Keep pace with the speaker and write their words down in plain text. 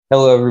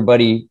Hello,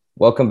 everybody.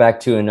 Welcome back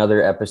to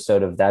another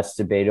episode of That's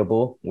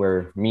Debatable,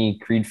 where me,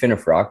 Creed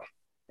Finnefrock,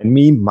 And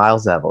me,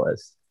 Miles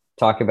Avalos.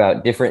 talk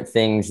about different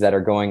things that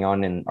are going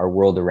on in our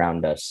world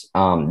around us.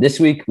 This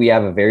week, we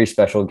have a very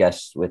special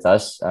guest with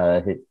us.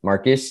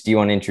 Marcus, do you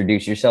want to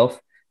introduce yourself?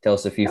 Tell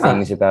us a few Yeah.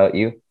 things about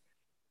you.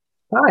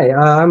 Hi,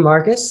 I'm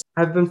Marcus.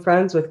 I've been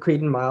friends with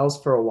Creed and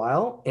Miles for a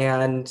while,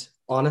 and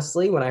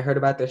honestly, when I heard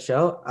about this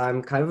show,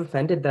 I'm kind of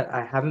offended that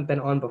I haven't been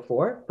on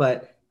before,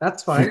 but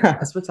that's fine.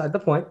 That's beside the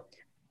point.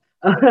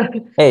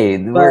 Hey,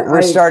 But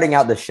we're starting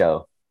out the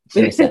show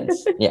in a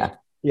sense. Yeah.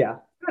 Yeah,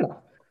 I know.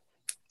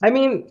 I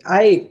mean,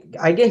 I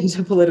get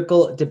into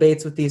political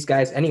debates with these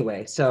guys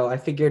anyway, so I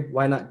figured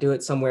why not do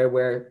it somewhere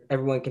where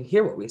everyone can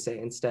hear what we say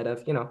instead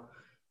of,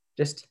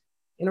 just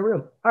in a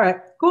room. All right,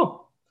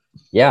 cool.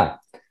 Yeah.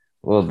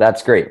 Well,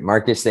 that's great.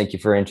 Marcus, thank you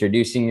for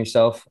introducing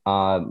yourself.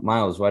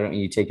 Miles, why don't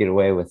you take it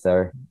away with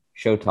our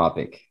show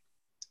topic?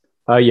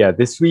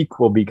 This week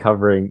we'll be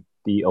covering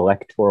the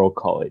Electoral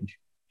College.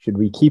 Should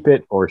we keep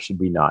it or should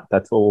we not?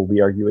 That's what we'll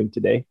be arguing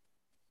today.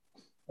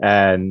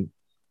 And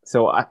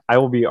so I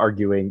will be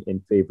arguing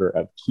in favor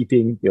of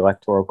keeping the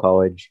Electoral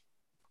College.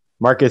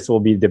 Marcus will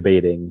be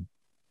debating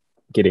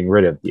getting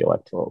rid of the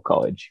Electoral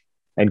College.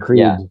 And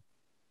Creed, Yeah.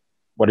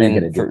 what are you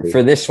going to do?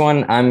 For this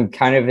one, I'm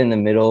kind of in the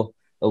middle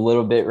a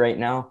little bit right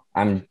now.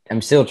 I'm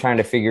still trying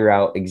to figure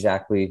out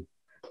exactly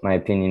my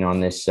opinion on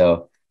this.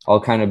 So I'll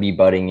kind of be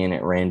butting in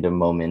at random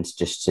moments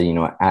just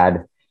to,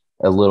 add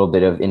a little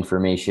bit of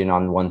information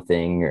on one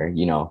thing or,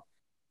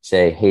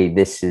 say, hey,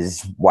 this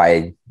is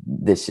why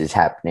this is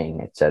happening,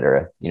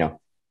 etc.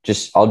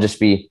 I'll just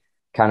be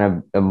kind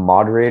of a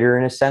moderator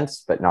in a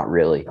sense, but not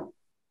really.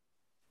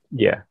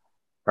 Yeah.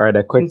 All right.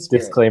 A quick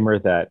Conspiracy. disclaimer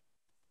that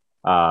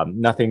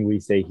nothing we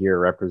say here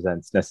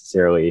represents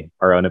necessarily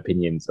our own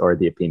opinions or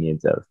the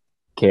opinions of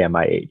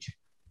KMIH.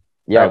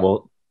 Yeah. All right,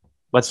 well,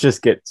 let's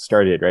just get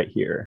started right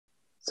here.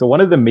 So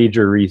one of the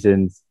major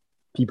reasons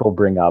people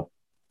bring up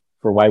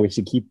for why we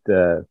should keep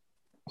the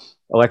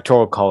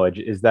Electoral College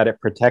is that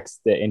it protects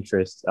the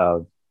interests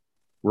of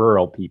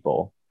rural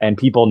people and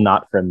people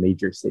not from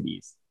major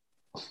cities.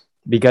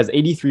 Because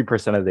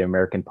 83% of the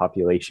American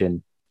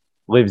population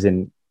lives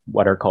in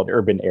what are called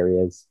urban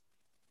areas.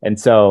 And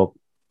so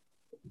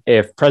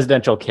if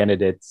presidential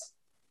candidates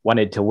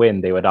wanted to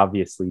win, they would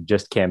obviously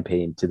just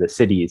campaign to the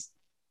cities,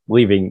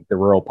 leaving the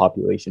rural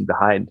population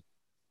behind.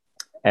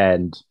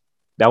 And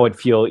that would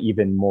fuel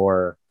even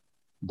more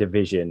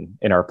division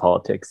in our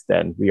politics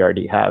than we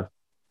already have,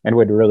 and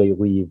would really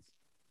leave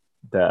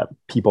the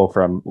people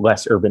from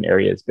less urban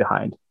areas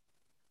behind.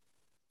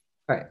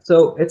 All right,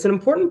 so it's an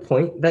important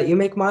point that you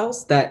make,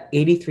 Miles, that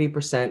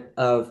 83%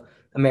 of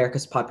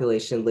America's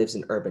population lives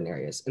in urban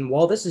areas. And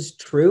while this is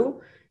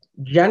true,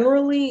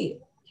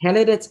 generally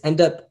candidates end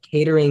up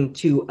catering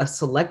to a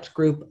select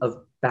group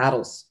of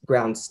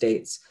battleground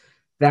states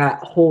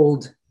that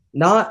hold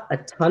not a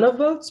ton of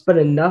votes, but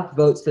enough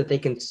votes that they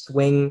can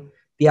swing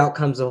the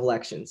outcomes of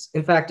elections.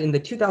 In fact, in the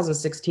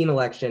 2016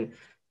 election,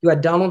 you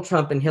had Donald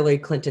Trump and Hillary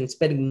Clinton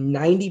spending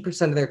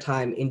 90% of their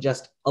time in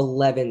just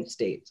 11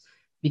 states,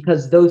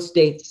 because those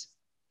states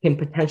can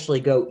potentially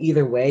go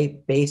either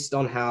way based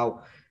on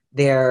how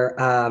their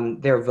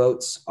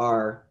votes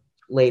are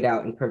laid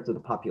out in terms of the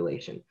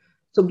population.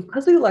 So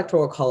because of the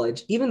Electoral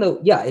College, even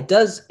though, yeah, it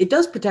does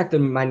protect the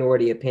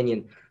minority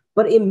opinion,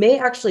 but it may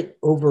actually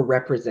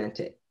overrepresent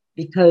it,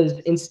 because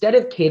instead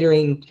of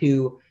catering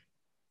to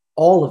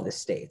all of the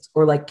states,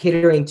 or like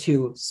catering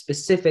to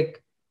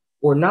specific,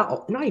 or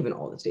not even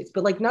all the states,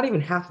 but like not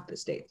even half of the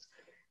states,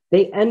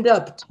 they end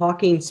up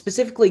talking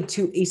specifically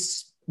to a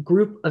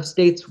group of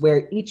states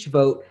where each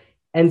vote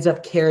ends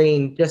up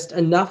carrying just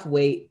enough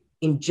weight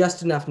in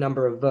just enough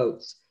number of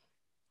votes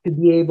to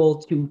be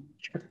able to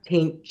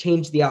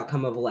change the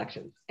outcome of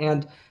elections.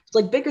 And it's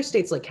like bigger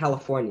states like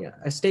California,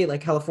 a state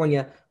like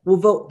California will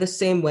vote the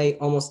same way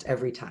almost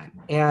every time.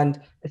 And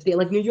a state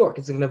like New York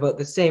is going to vote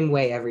the same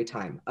way every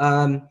time.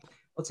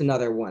 What's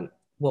another one?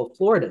 Well,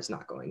 Florida's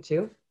not going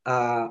to.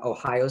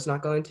 Ohio's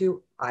not going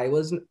to. Iowa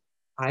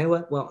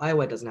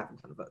doesn't have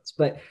a ton of votes,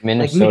 but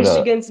Minnesota. like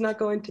Michigan's not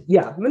going to.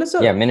 Yeah,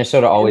 Minnesota. Yeah,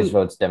 Minnesota always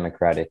votes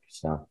Democratic,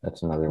 so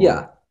that's another one.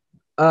 Yeah.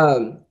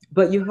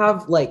 But you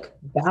have like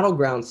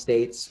battleground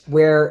states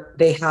where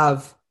they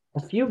have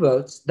a few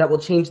votes that will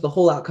change the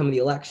whole outcome of the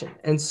election.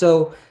 And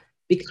so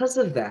because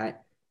of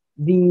that,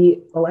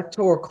 the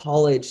Electoral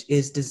College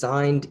is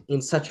designed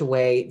in such a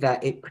way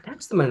that it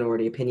protects the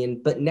minority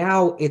opinion, but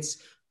now it's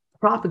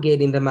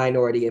propagating the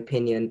minority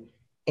opinion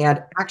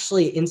and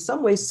actually in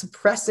some ways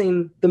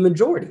suppressing the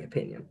majority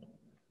opinion.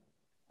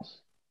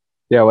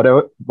 Yeah,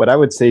 what I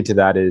would say to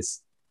that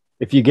is,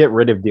 if you get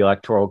rid of the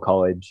Electoral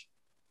College,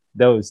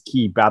 those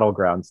key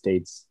battleground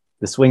states,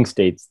 the swing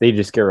states, they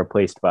just get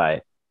replaced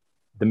by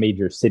the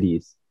major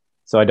cities.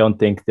 So I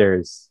think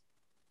there's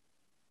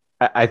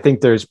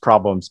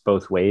problems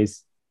both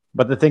ways.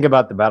 But the thing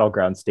about the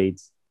battleground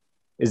states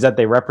is that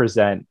they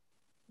represent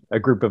a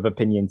group of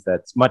opinions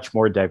that's much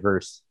more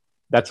diverse.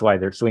 That's why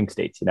they're swing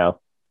states.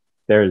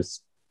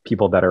 There's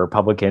people that are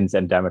Republicans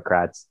and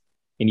Democrats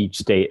in each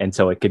state, and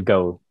so it could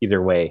go either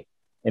way.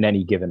 in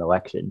any given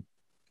election.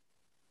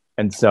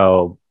 And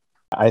so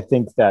I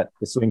think that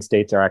the swing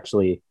states are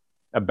actually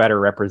a better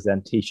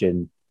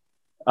representation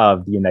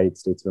of the United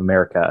States of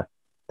America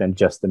than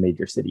just the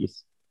major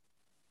cities.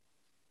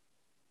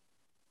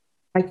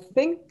 I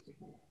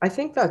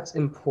think that's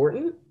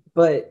important,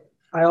 but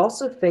I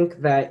also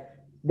think that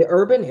the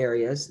urban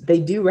areas, they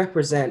do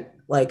represent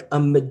like a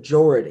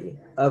majority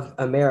of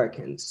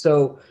Americans.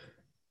 So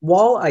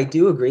while I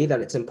do agree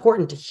that it's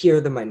important to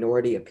hear the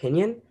minority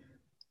opinion,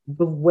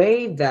 the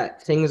way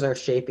that things are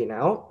shaping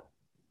out,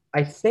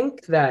 I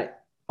think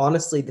that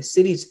honestly, the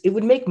cities, it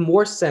would make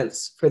more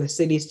sense for the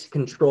cities to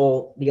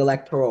control the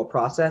electoral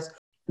process.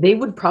 They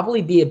would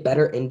probably be a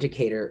better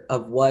indicator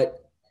of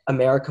what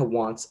America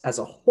wants as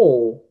a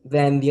whole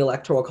than the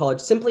electoral college,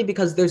 simply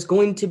because there's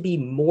going to be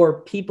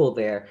more people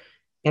there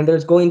and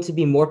there's going to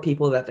be more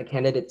people that the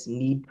candidates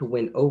need to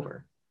win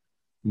over.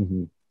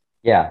 Mm-hmm.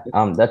 Yeah,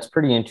 that's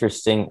pretty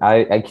interesting.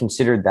 I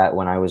considered that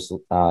when I was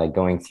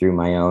going through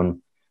my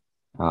own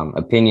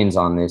opinions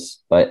on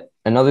this. But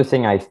another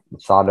thing I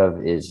thought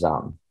of is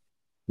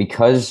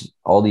because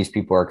all these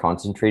people are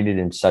concentrated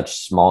in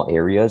such small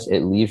areas, it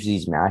leaves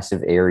these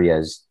massive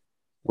areas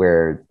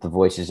where the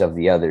voices of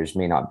the others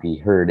may not be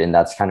heard. And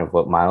that's kind of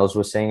what Miles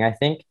was saying, I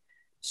think.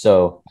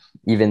 So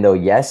even though,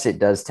 yes, it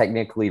does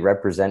technically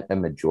represent a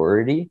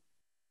majority,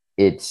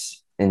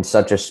 it's in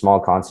such a small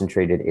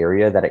concentrated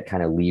area that it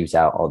kind of leaves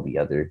out all the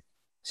other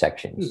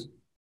sections.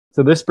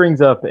 So this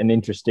brings up an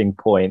interesting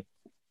point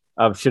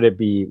of, should it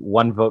be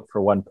one vote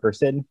for one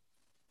person,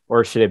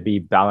 or should it be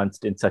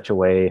balanced in such a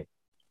way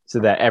so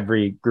that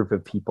every group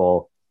of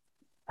people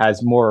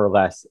has more or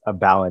less a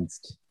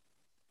balanced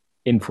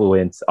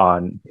influence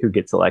on who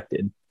gets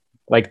elected?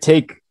 Like,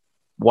 take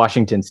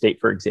Washington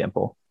State, for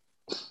example.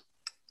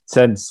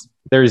 Since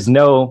there's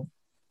no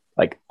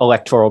like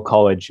electoral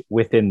college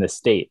within the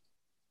state,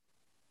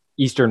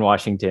 Eastern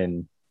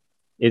Washington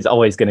is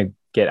always going to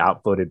get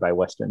outvoted by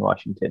Western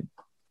Washington,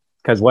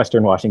 because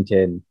Western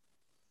Washington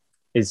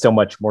is so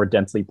much more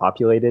densely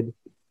populated,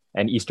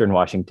 and Eastern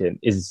Washington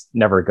is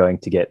never going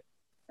to get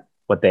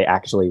what they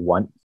actually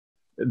want.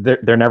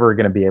 They're never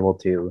going to be able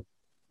to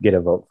get a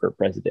vote for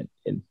president.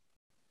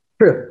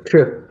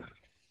 True.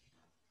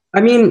 I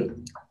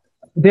mean,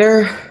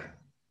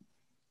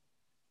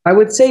 I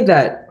would say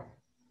that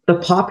the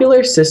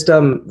popular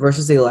system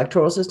versus the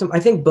electoral system, I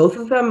think both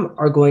of them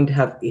are going to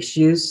have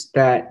issues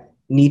that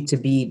need to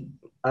be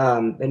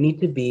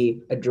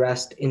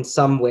addressed in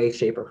some way,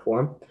 shape, or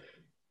form.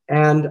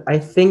 And I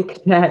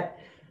think that,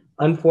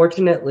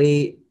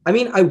 unfortunately, I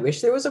mean, I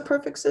wish there was a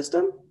perfect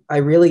system. I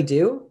really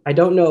do. I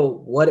don't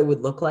know what it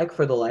would look like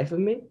for the life of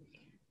me.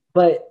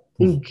 But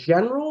in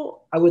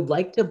general, I would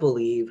like to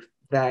believe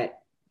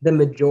that the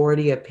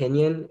majority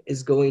opinion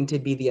is going to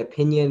be the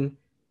opinion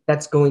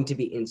that's going to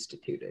be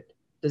instituted.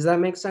 Does that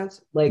make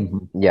sense? Like,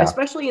 Yeah.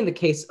 especially in the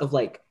case of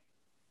like,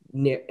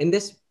 and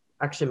this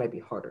actually might be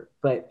harder,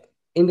 but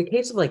in the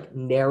case of like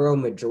narrow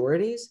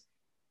majorities,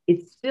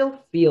 it still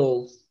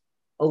feels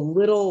a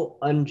little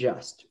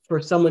unjust for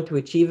someone to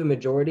achieve a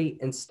majority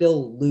and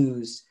still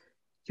lose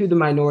to the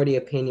minority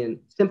opinion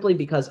simply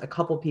because a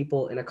couple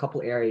people in a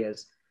couple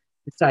areas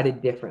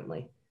decided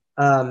differently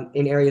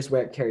in areas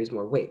where it carries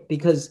more weight.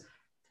 Because,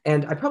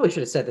 and I probably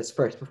should have said this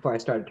first before I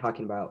started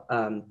talking about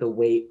the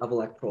weight of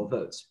electoral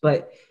votes,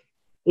 but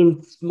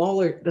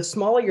the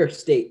smaller your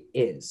state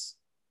is,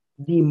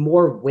 the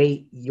more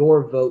weight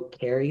your vote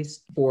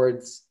carries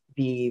towards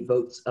the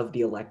votes of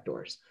the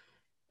electors.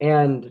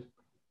 And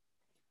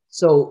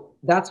so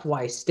that's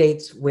why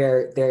states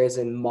where there is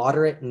a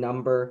moderate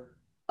number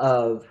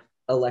of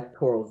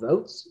electoral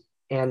votes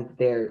and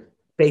they're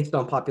based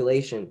on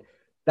population,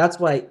 that's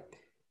why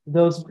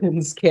those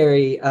ones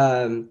carry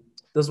the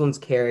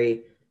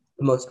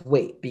most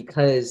weight,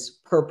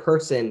 because per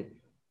person,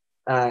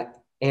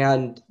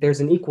 and there's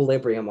an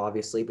equilibrium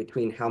obviously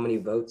between how many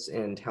votes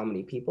and how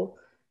many people.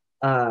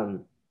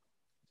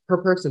 Per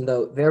person,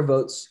 though, their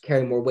votes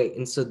carry more weight,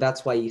 and so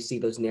that's why you see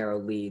those narrow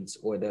leads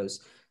or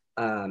those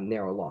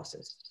narrow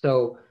losses.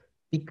 So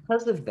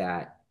because of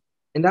that,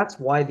 and that's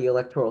why the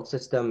electoral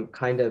system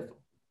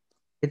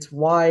it's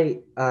why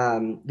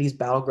these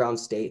battleground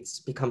states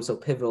become so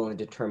pivotal in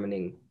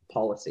determining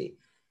policy.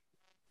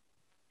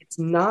 It's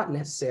not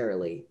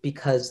necessarily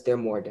because they're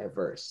more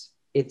diverse.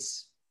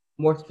 It's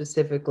more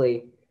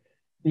specifically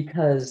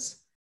because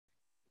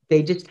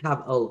they just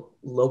have a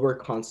lower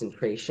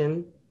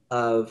concentration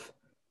of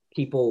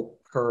people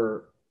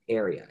per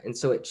area. And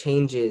so it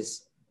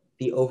changes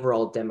the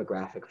overall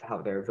demographic of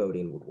how their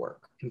voting would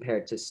work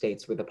compared to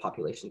states where the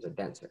populations are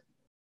denser.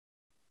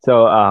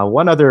 So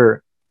one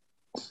other,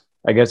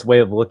 I guess, way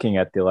of looking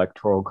at the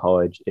Electoral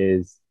College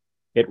is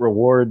it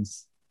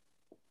rewards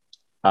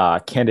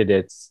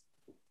candidates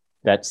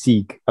that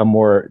seek a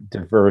more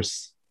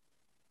diverse,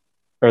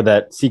 or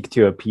that seek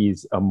to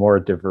appease a more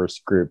diverse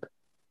group.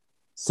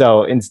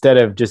 So instead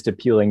of just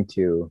appealing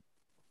to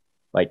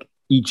like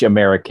each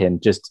American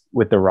just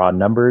with the raw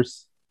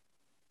numbers,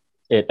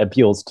 it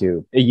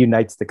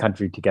unites the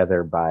country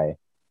together by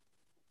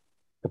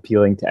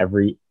appealing to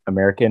every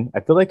American. I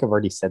feel like I've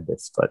already said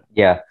this, but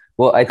Yeah.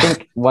 Well, I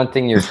think one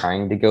thing you're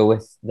trying to go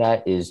with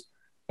that is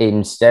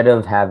instead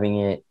of having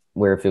it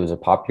where if it was a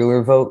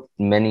popular vote,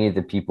 many of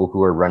the people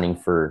who are running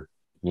for,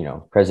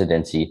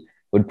 presidency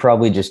would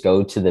probably just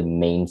go to the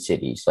main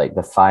cities, like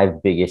the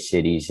five biggest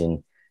cities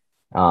in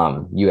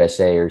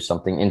USA or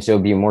something. And so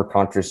it'd be a more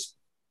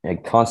a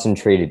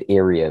concentrated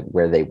area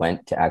where they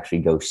went to actually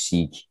go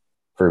seek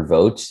for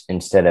votes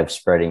instead of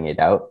spreading it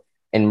out.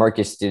 And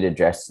Marcus did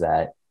address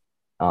that,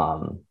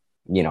 um,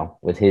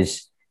 with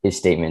his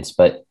statements.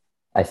 But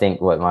I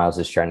think what Miles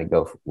is trying to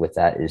go with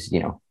that is,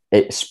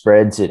 it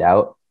spreads it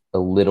out a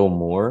little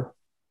more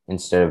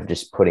instead of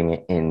just putting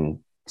it in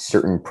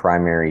certain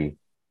primary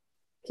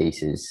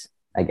cases,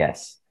 I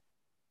guess,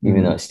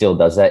 even though it still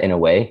does that in a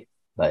way,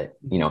 but,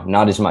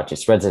 not as much. It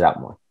spreads it out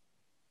more.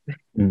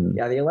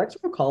 Yeah, the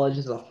electoral college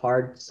is a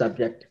hard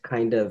subject to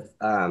kind of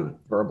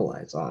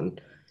verbalize on.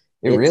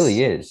 It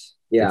really is.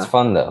 Yeah. It's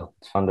fun, though.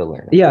 It's fun to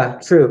learn. Yeah,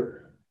 true.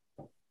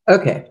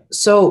 Okay,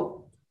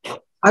 so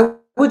I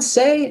would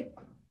say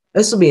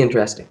this will be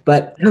interesting,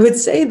 but I would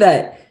say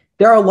that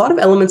there are a lot of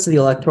elements of the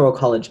electoral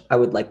college I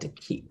would like to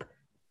keep.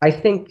 I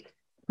think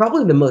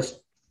probably the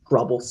most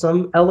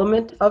troublesome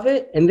element of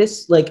it, and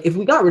this, like, if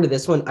we got rid of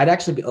this one, I'd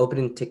actually be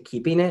open to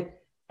keeping it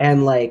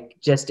and like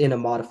just in a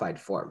modified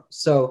form.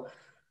 So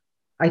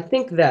I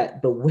think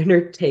that the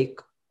winner take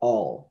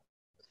all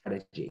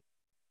strategy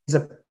is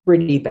a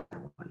pretty bad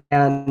one.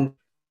 And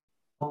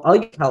I'll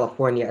use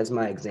California as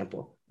my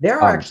example. There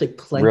are actually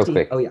plenty. Real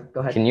quick. Oh, yeah, go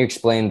ahead. Can you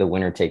explain the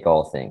winner take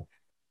all thing?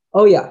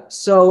 Oh, yeah.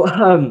 So,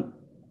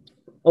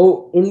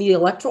 in the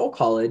electoral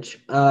college,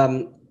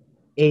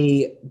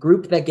 a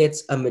group that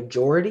gets a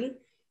majority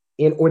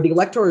or the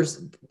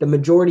electors, the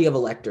majority of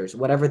electors,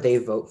 whatever they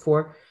vote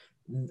for,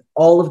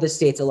 all of the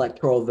state's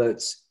electoral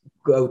votes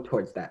go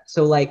towards that.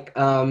 So, like,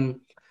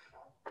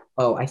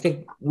 I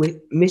think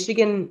with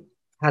Michigan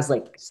has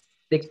like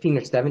 16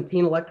 or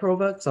 17 electoral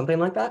votes, something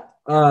like that.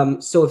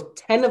 So if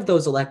 10 of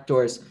those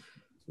electors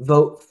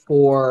vote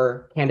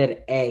for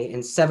candidate A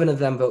and 7 of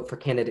them vote for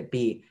candidate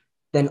B,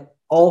 then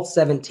all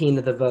 17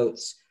 of the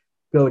votes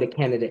go to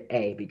candidate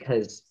A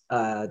because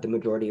the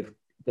majority of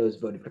those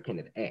voted for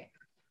candidate A.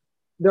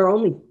 There are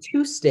only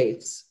 2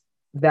 states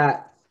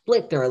that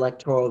split their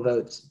electoral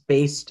votes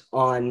based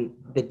on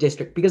the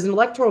district, because an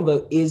electoral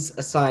vote is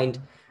assigned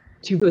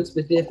to a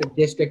specific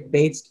district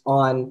based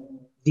on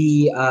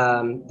the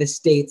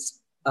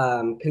state's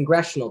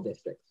congressional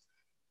districts.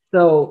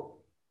 So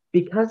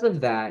because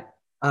of that,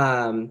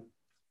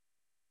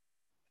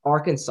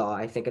 Arkansas,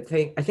 I think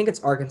it's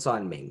Arkansas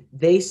and Maine,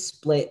 they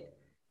split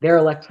their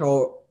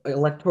electoral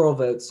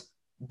votes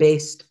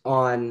based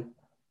on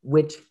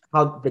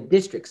how the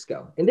districts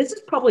go. And this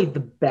is probably the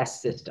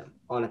best system,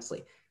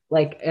 honestly.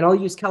 And I'll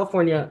use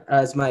California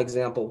as my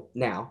example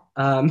now.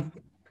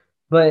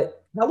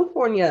 But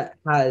California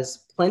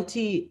has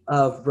plenty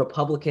of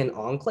Republican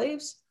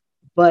enclaves,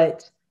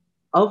 but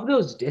of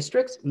those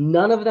districts,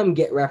 none of them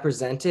get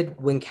represented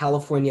when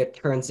California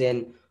turns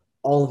in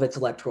all of its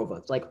electoral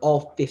votes, like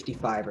all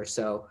 55 or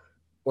so,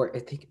 or I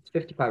think it's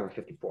 55 or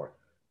 54.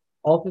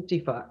 All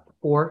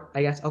 54,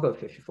 I guess, I'll go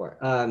 54,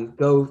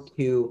 go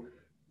to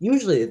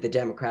usually the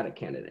Democratic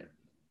candidate,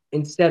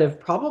 instead of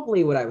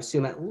probably what I would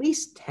assume at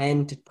least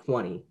 10 to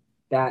 20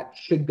 that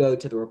should go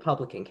to the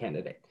Republican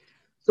candidate.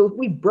 So if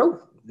we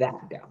broke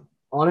that down,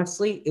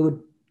 honestly, it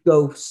would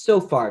go so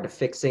far to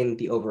fixing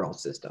the overall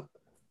system.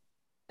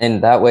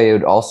 And that way it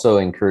would also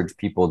encourage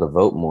people to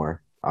vote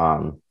more.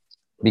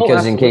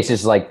 Because in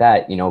cases like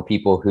that,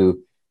 people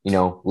who,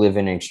 live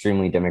in an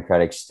extremely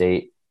Democratic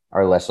state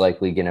are less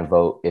likely going to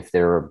vote if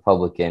they're a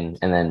Republican.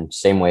 And then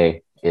same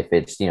way if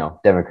it's,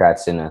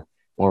 Democrats in a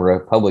more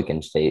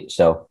Republican state.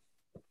 So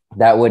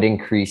that would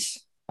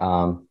increase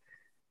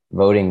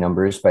voting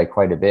numbers by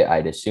quite a bit,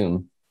 I'd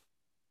assume.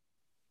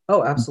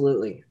 Oh,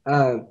 absolutely.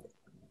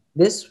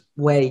 This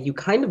way you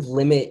kind of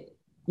limit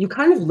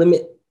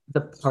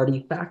the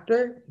party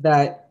factor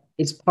that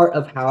is part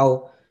of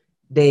how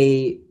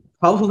they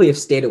probably have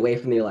stayed away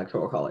from the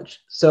electoral college.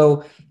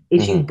 So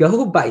if you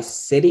go by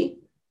city,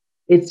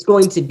 it's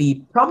going to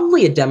be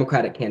probably a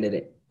Democratic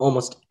candidate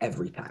almost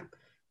every time.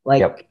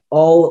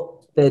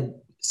 All the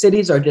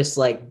cities are just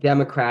like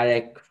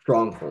Democratic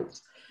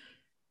strongholds.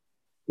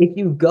 If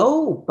you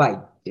go by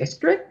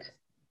district,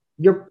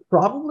 you're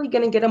probably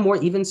going to get a more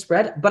even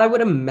spread, but I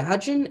would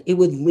imagine it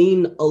would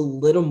lean a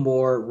little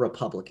more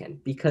Republican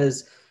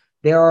because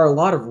there are a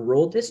lot of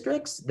rural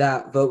districts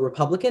that vote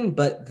Republican,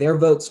 but their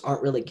votes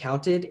aren't really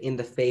counted in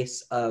the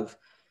face of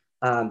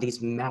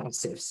these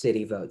massive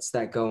city votes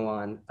that go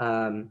on.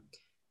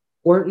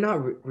 Or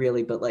not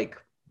really, but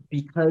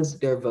because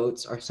their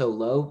votes are so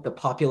low, the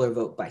popular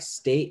vote by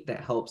state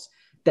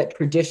that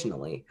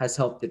traditionally has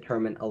helped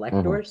determine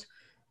electors,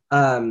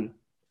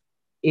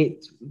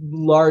 it's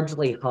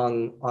largely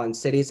hung on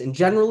cities, and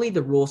generally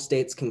the rural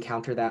states can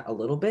counter that a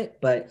little bit,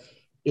 but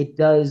it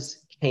does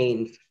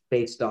change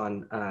based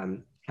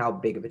on how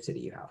big of a city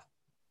you have.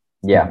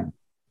 Yeah.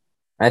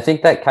 I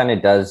think that kind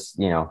of does,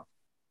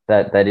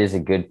 that is a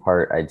good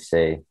part, I'd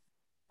say,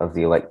 of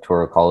the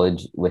electoral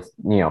college with,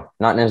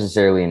 not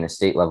necessarily in a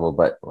state level,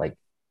 but like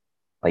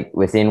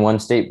within one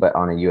state, but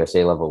on a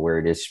USA level where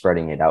it is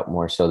spreading it out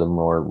more. So the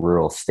more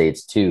rural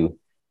states too,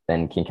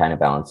 then can kind of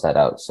balance that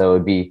out. So it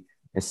would be,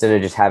 instead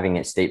of just having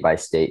it state by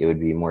state, it would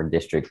be more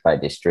district by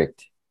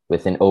district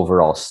with an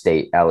overall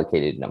state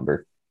allocated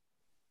number.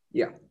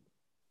 Yeah.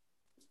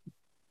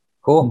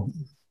 Cool.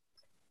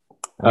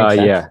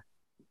 Yeah.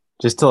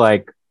 Just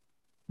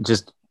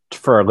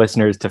for our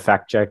listeners to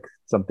fact check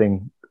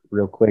something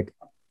real quick,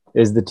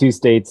 is the two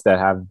states that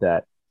have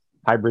that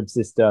hybrid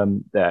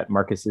system that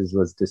Marcus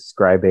was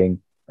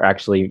describing are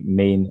actually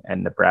Maine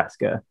and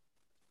Nebraska.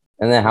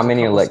 And then how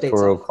many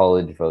electoral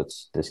college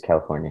votes does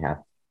California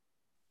have?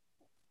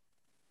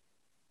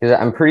 Because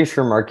I'm pretty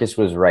sure Marcus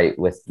was right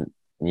with,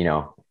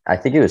 I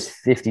think it was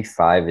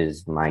 55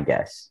 is my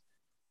guess.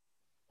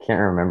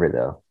 Can't remember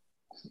though.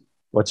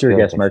 What's your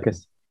guess,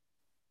 Marcus?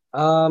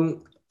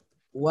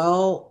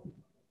 Well,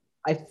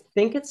 I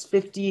think it's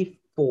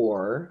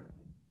 54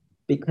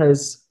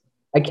 because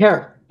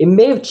it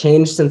may have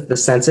changed since the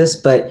census,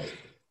 but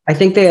I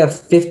think they have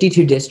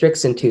 52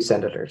 districts and 2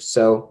 senators.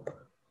 So I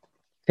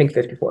think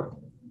 54.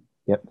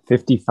 Yep,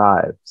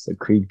 55. So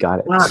Creed got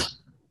it. I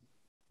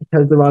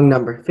chose the wrong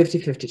number.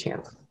 50-50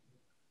 chance.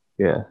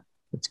 Yeah,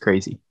 it's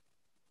crazy.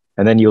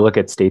 And then you look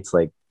at states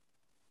like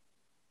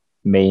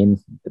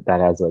Maine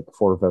that has like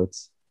 4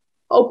 votes.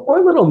 Oh,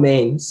 poor little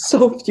Maine.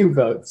 So few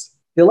votes.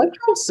 The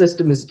electoral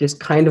system is just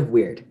kind of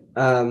weird.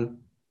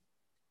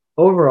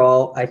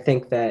 Overall, I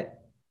think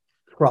that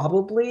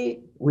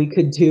probably we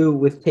could do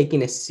with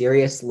taking a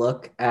serious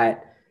look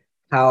at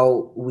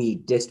how we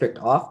district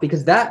off,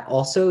 because that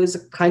also is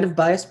a kind of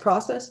biased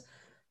process.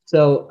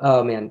 So,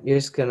 oh man, you're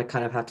just going to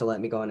kind of have to let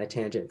me go on a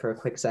tangent for a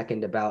quick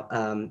second about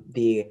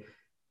the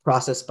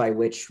process by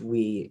which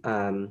we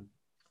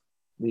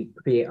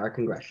create our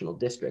congressional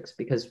districts,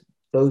 because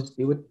those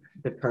do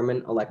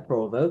determine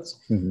electoral votes.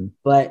 Mm-hmm.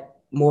 But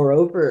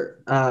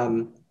moreover,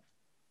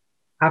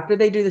 after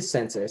they do the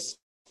census,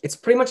 it's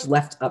pretty much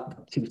left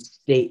up to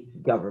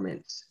state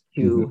governments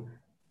to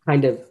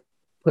kind of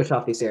push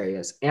off these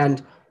areas.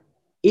 And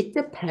it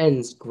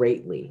depends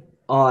greatly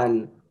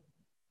on,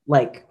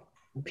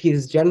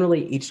 because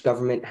generally each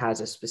government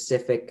has a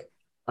specific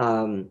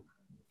party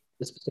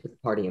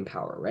in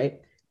power,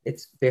 right?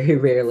 It's very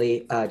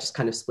rarely just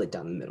kind of split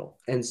down the middle.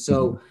 And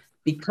so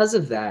because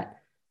of that,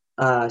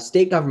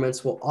 state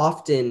governments will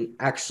often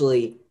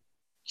actually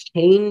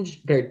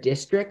change their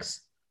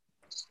districts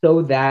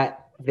so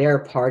that their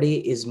party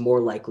is more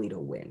likely to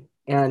win.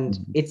 And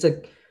it's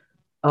a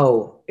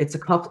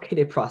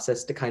complicated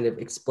process to kind of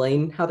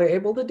explain how they're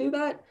able to do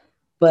that.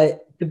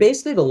 But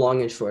basically the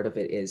long and short of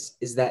it is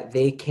that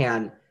they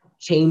can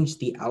change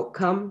the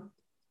outcome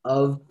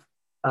of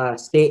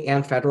state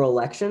and federal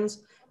elections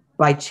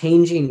by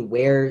changing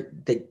where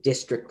the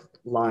district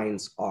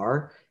lines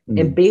are.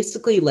 And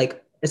basically,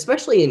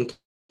 especially in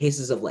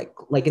cases of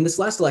like in this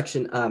last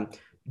election,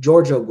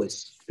 Georgia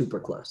was super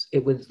close.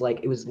 It was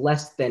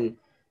less than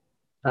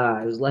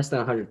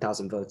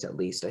 100,000 votes at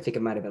least. I think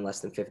it might have been less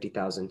than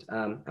 50,000.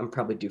 I'm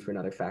probably due for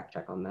another fact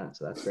check on that,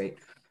 so that's great.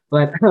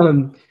 But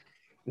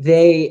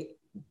they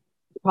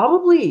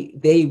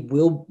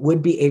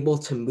would be able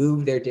to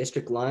move their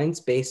district lines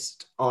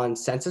based on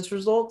census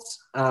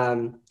results,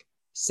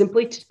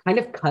 simply to kind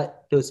of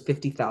cut those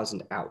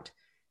 50,000 out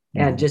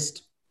and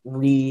just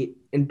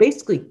and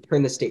basically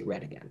turn the state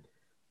red again.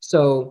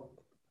 So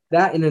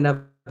that in and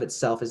of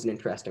itself is an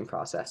interesting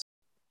process.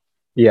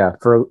 Yeah,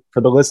 for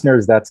the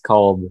listeners, that's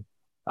called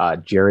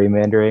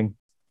gerrymandering.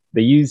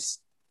 They use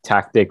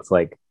tactics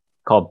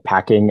called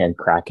packing and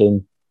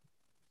cracking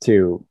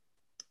to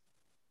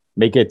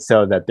make it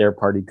so that their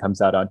party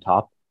comes out on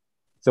top.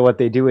 So what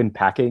they do in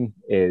packing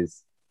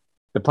is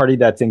the party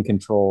that's in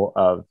control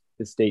of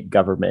the state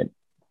government,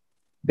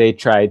 they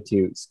try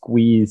to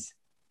squeeze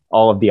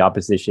all of the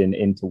opposition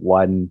into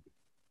one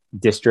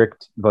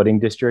voting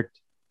district,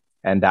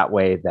 and that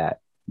way that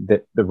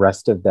the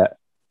rest of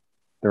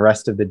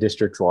the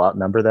districts will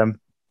outnumber them.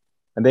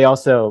 And they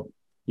also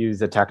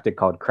use a tactic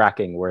called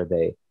cracking, where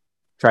they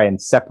try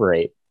and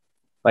separate,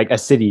 like a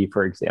city,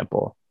 for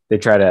example. They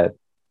try to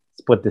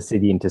split the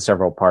city into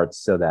several parts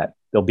so that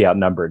they'll be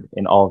outnumbered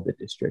in all of the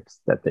districts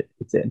that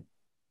it's in.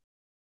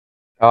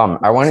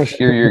 I want to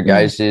hear your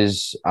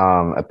guys'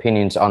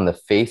 opinions on the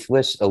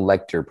faithless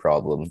elector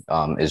problem,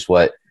 is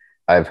what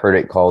I've heard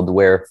it called,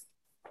 where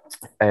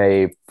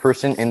a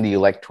person in the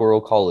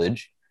electoral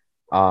college,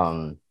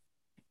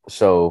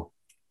 so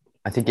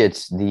I think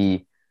it's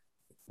the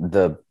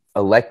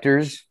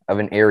electors of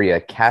an area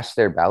cast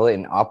their ballot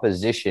in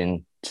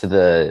opposition to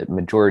the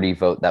majority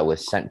vote that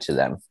was sent to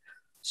them.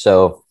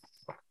 So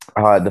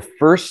the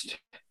first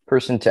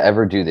person to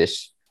ever do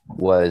this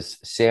was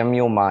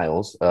Samuel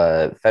Miles,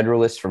 a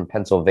Federalist from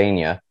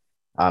Pennsylvania.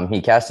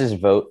 He cast his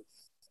vote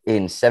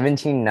in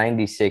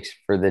 1796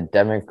 for the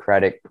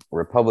Democratic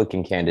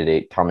Republican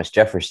candidate, Thomas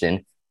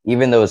Jefferson,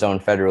 even though his own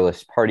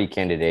Federalist Party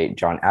candidate,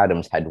 John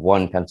Adams, had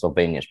won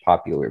Pennsylvania's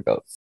popular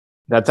vote.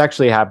 That's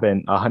actually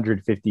happened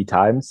 150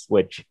 times,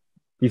 which, if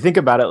you think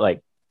about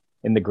it,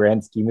 in the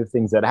grand scheme of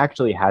things, that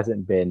actually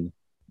hasn't been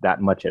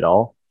that much at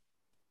all.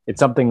 It's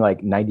something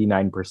like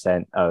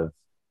 99% of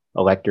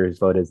electors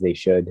vote as they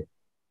should.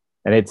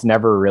 And it's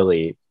never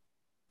really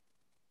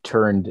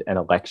turned an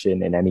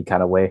election in any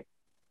kind of way.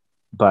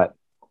 But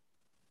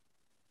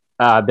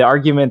the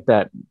argument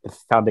that the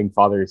founding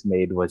fathers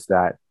made was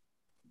that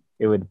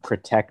it would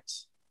protect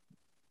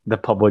the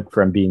public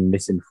from being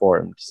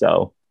misinformed.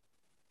 So,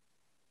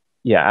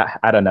 yeah,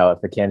 I don't know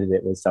if a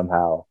candidate was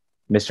somehow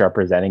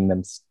misrepresenting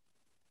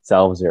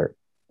themselves or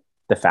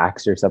the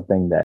facts or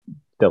something, that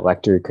the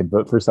elector could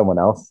vote for someone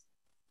else.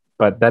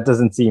 But that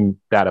doesn't seem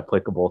that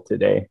applicable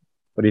today.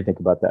 What do you think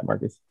about that,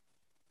 Marcus?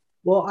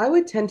 Well, I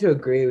would tend to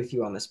agree with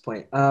you on this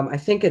point. I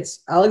think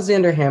it's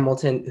Alexander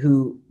Hamilton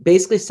who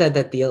basically said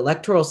that the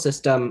electoral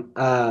system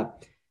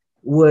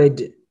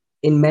would,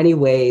 in many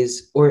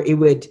ways, or it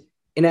would,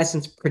 in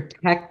essence,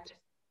 protect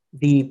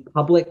the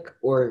public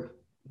or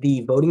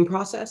the voting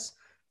process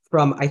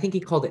from, I think he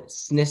called it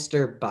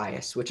sinister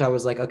bias, which I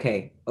was like,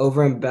 okay,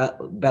 over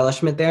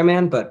embellishment there,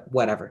 man, but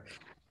whatever.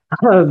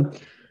 Um,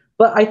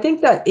 but I think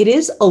that it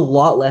is a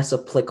lot less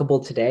applicable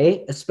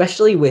today,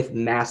 especially with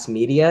mass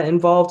media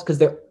involved, because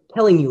they're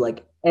telling you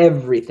like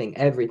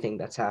everything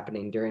that's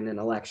happening during an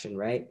election,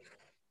 right?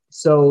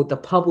 So the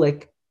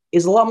public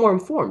is a lot more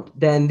informed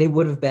than they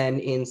would have been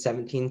in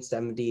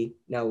 1770.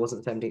 No, it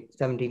wasn't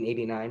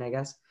 1789, I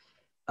guess.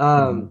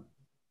 And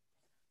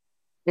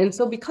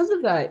so because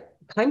of that,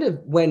 kind of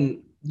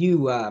when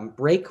you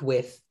break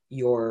with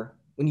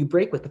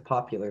the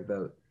popular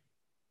vote,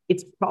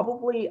 it's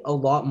probably a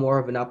lot more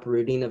of an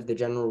uprooting of the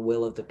general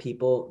will of the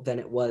people than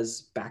it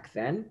was back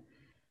then.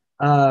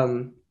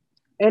 And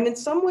in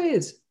some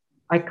ways,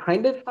 I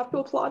kind of have to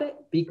applaud it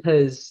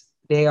because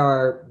they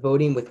are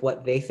voting with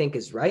what they think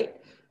is right.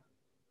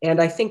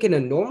 And I think in a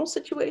normal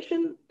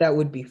situation, that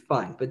would be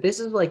fine. But this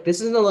is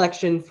an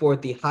election for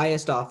the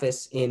highest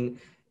office in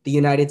the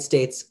United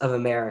States of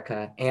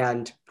America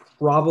and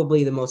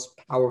probably the most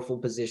powerful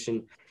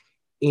position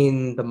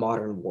in the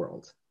modern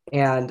world.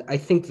 And I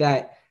think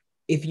that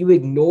if you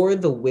ignore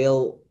the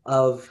will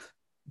of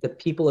the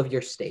people of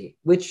your state,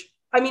 which,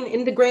 I mean,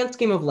 in the grand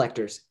scheme of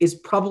electors, is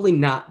probably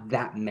not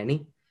that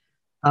many,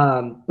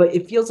 but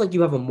it feels like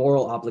you have a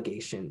moral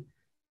obligation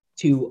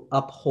to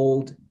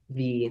uphold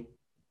the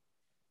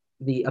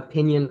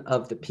opinion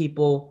of the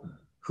people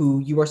who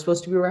you are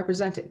supposed to be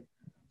representing.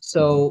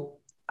 So,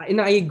 and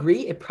I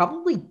agree, it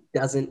probably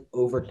doesn't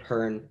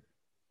overturn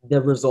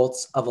the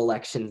results of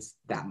elections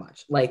that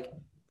much. Like,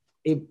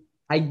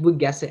 I would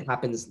guess it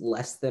happens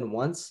less than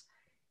once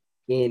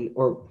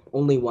or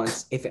only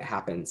once if it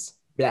happens.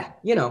 Yeah,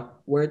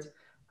 words.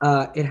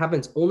 It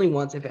happens only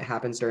once if it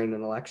happens during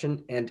an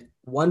election, and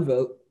one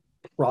vote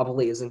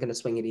probably isn't going to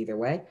swing it either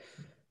way.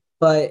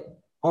 But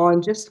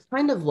on just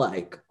kind of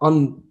like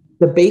on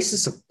the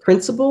basis of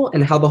principle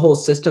and how the whole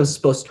system is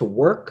supposed to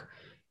work,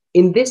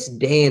 in this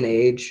day and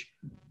age,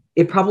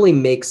 it probably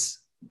makes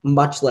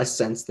much less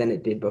sense than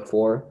it did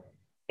before.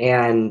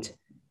 And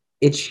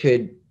it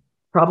should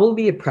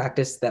probably be a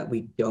practice that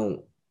we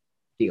don't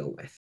deal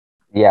with.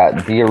 Yeah,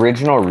 the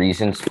original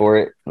reasons for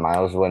it,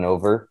 Miles went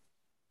over,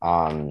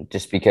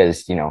 just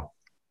because,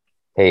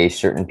 hey,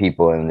 certain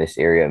people in this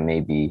area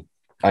may be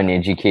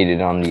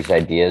uneducated on these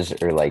ideas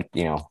or like,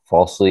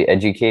 falsely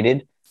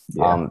educated.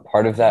 Yeah.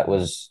 Part of that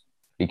was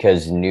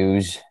because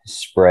news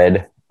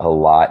spread a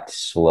lot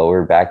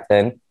slower back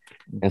then.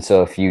 And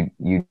so if you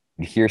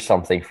hear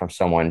something from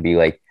someone, be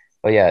like,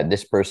 oh yeah,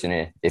 this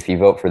person, if you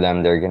vote for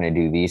them, they're going to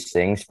do these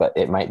things, but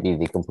it might be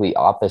the complete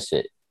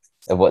opposite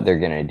of what they're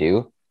going to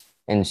do.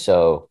 And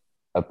so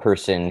a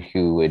person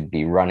who would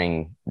be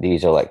running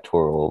these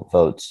electoral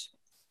votes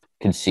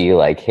could see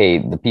like, hey,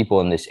 the people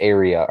in this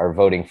area are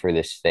voting for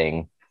this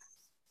thing,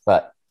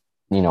 but,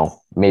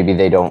 maybe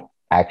they don't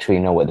actually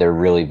know what they're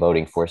really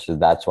voting for. So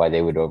that's why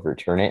they would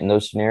overturn it in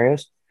those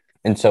scenarios.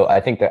 And so I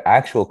think the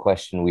actual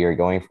question we are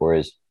going for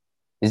is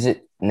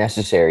it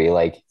necessary?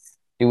 Like,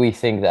 do we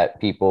think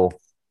that people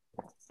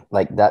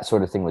like that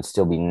sort of thing would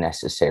still be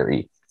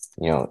necessary?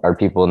 Are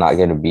people not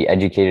going to be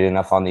educated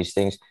enough on these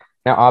things?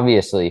 Now,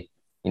 obviously,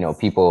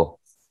 people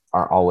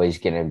aren't always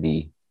going to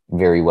be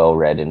very well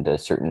read into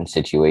certain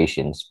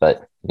situations,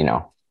 but,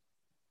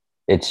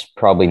 it's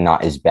probably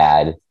not as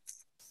bad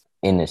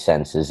in a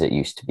sense as it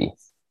used to be.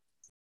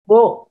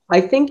 Well,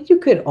 I think you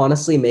could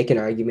honestly make an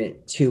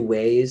argument two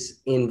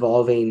ways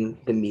involving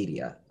the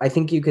media. I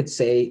think you could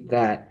say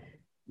that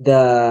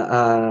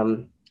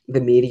the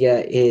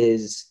media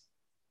is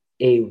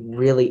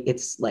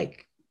it's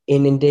like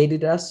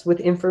inundated us with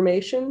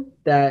information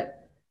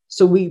that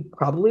so we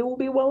probably will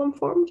be well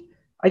informed.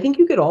 I think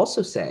you could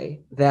also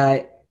say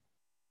that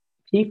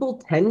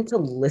people tend to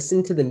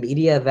listen to the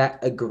media that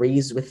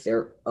agrees with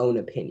their own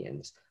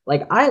opinions.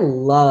 Like, I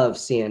love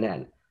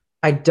CNN.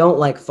 I don't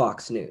like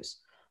Fox News.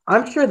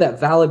 I'm sure that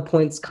valid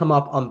points come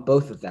up on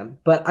both of them,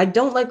 but I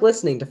don't like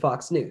listening to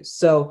Fox News.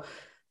 So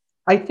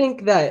I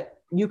think that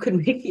you could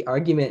make the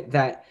argument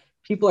that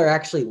people are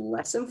actually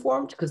less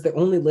informed because they're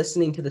only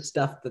listening to the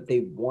stuff that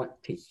they want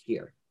to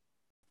hear.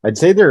 I'd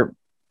say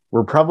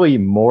we're probably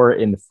more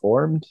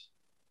informed,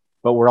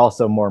 but we're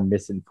also more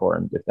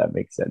misinformed, if that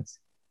makes sense.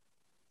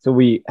 So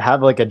we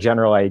have like a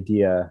general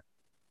idea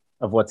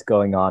of what's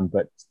going on,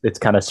 but it's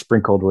kind of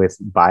sprinkled with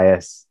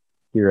bias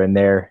here and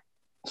there.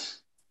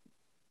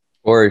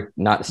 Or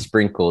not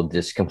sprinkled,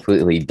 just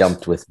completely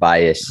dumped with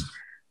bias.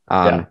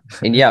 And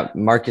yeah,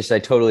 Marcus, I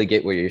totally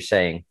get what you're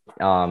saying.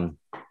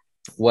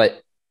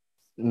 What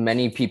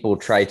many people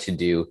try to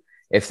do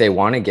if they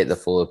want to get the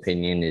full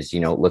opinion is,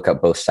 look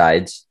up both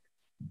sides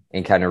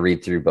and kind of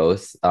read through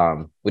both,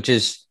 which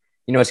is,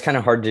 it's kind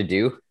of hard to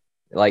do.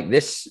 Like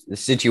this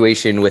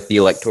situation with the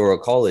Electoral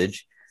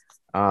College,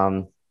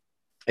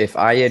 if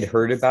I had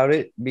heard about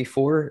it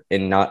before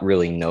and not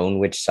really known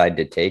which side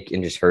to take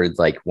and just heard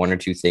like one or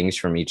two things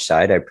from each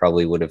side, I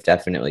probably would have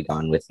definitely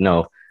gone with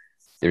no,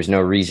 there's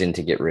no reason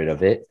to get rid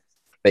of it.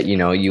 But,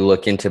 you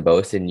look into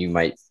both and you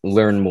might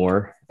learn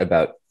more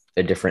about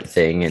a different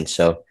thing. And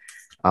so,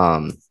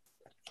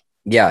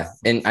 yeah.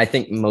 And I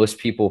think most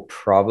people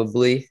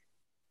probably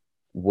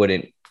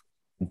wouldn't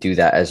do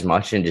that as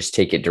much and just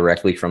take it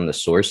directly from the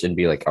source and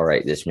be like, all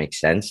right, this makes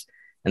sense.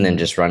 And then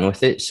just run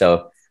with it.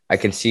 So I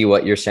can see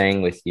what you're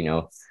saying with,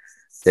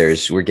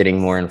 we're getting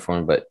more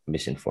informed, but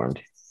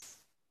misinformed.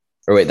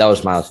 Or wait, that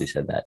was Miles who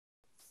said that.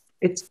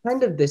 It's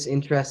kind of this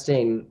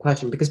interesting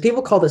question because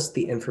people call this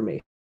the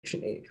information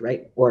age,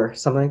 right? Or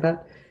something like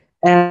that.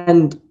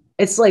 And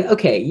it's like,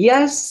 okay,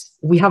 yes,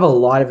 we have a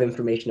lot of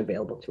information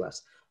available to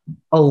us.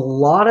 A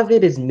lot of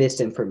it is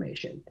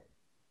misinformation,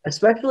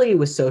 especially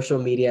with social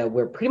media,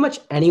 where pretty much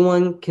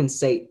anyone can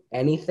say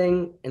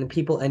anything and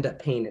people end up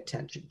paying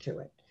attention to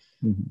it.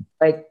 Mm-hmm.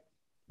 Like,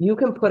 you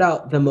can put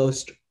out the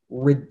most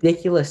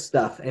ridiculous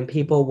stuff and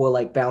people will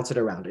like bounce it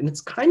around. And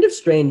it's kind of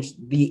strange,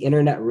 the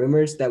internet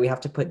rumors that we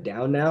have to put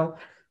down now.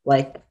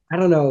 Like, I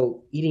don't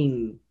know,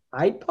 eating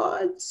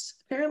iPods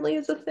apparently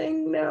is a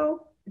thing now,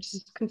 which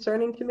is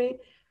concerning to me.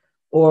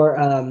 Or,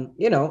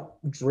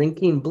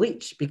 drinking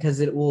bleach because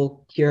it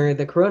will cure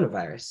the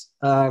coronavirus.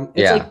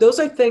 It's like those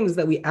are things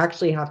that we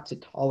actually have to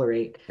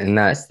tolerate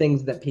as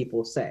things that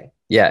people say.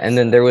 Yeah. And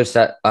then there was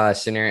that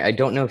scenario. I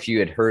don't know if you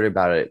had heard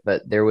about it,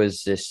 but there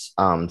was this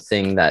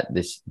thing that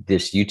this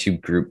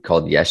YouTube group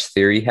called Yes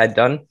Theory had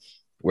done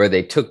where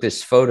they took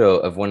this photo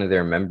of one of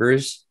their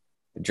members,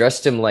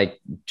 dressed him like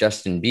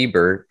Justin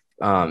Bieber,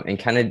 and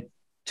kind of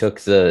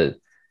and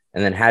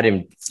then had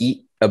him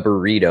eat a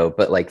burrito,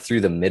 but like through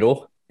the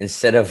middle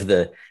instead of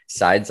the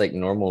sides like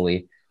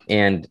normally.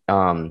 And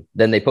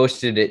then they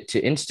posted it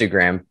to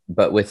Instagram,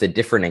 but with a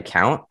different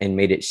account and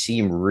made it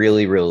seem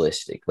really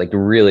realistic, like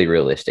really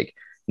realistic.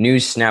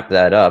 News snapped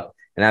that up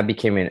and that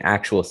became an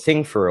actual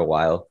thing for a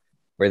while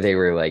where they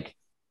were like,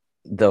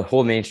 the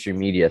whole mainstream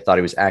media thought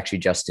it was actually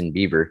Justin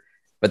Bieber,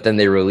 but then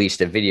they released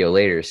a video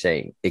later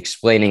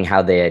explaining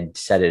how they had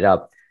set it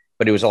up,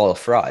 but it was all a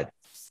fraud.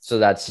 So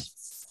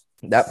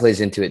that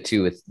plays into it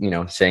too with,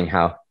 saying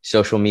how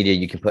social media,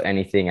 you can put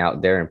anything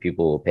out there and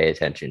people will pay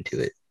attention to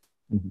it.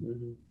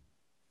 Mm-hmm.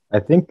 I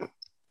think,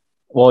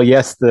 well,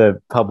 yes,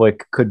 the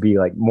public could be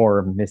like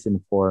more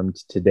misinformed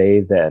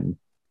today than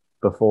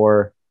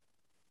before.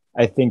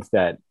 I think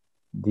that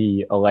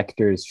the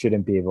electors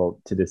shouldn't be able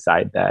to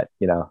decide that,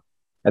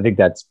 I think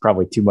that's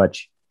probably too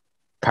much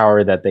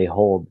power that they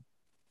hold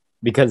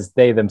because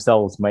they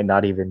themselves might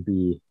not even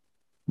be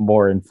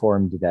more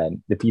informed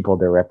than the people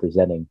they're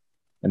representing.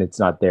 And it's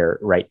not their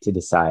right to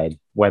decide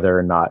whether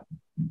or not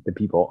the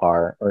people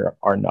are or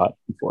are not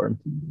informed.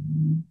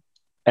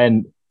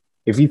 And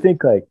if you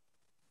think like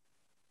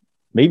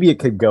maybe it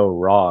could go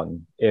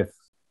wrong if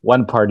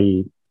one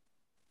party,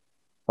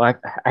 well,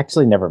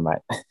 actually, never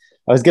mind.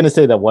 I was going to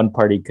say that one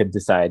party could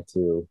decide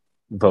to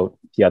vote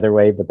the other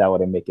way, but that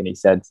wouldn't make any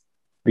sense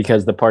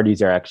because the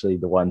parties are actually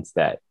the ones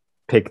that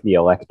pick the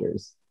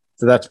electors.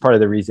 So that's part of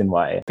the reason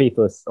why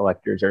faithless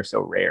electors are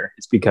so rare.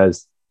 It's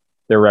because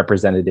they're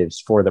representatives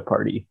for the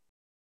party.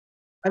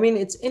 I mean,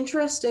 it's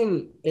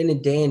interesting in a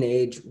day and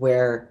age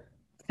where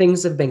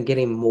things have been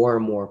getting more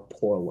and more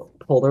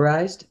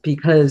polarized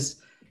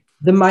because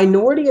the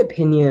minority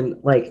opinion,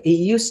 like it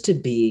used to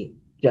be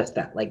just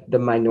that, like the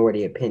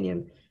minority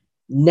opinion.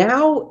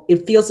 Now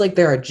it feels like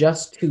there are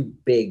just two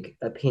big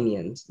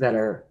opinions that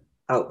are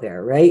out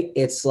there, right?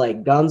 It's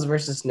like guns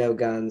versus no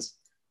guns,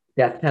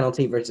 death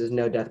penalty versus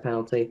no death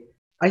penalty.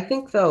 I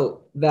think,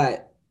 though,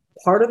 that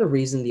part of the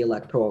reason the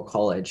Electoral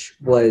College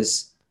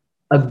was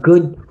a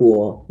good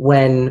tool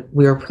when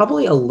we were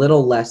probably a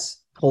little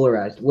less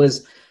polarized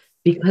was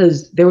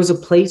because there was a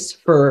place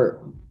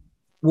for,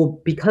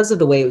 well, because of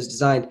the way it was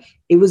designed,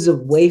 it was a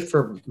way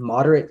for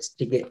moderates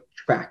to get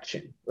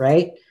traction,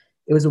 right?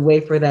 It was a way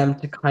for them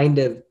to kind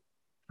of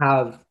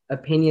have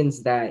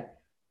opinions that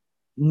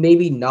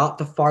maybe not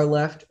the far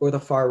left or the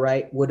far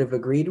right would have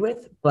agreed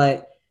with,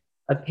 but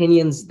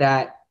opinions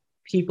that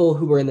people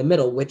who were in the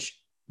middle, which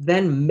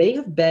then may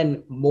have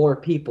been more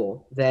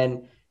people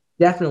than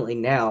definitely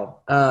now,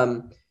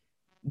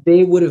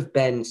 they would have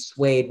been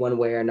swayed one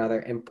way or another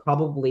and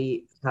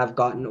probably have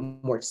gotten a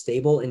more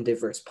stable and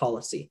diverse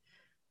policy.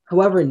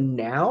 However,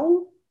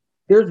 now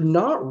there's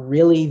not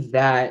really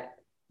that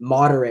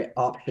moderate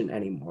option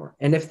anymore.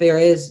 And if there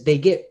is, they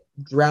get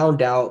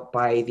drowned out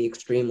by the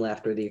extreme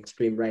left or the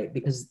extreme right,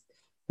 because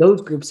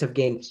those groups have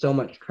gained so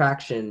much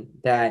traction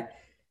that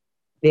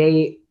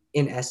they,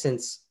 in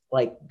essence,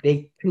 like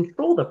they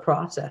control the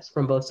process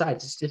from both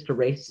sides. It's just a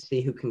race to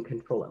see who can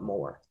control it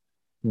more.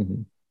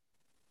 Mm-hmm.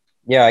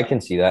 Yeah, I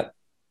can see that.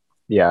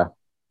 Yeah.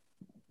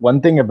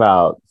 One thing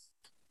about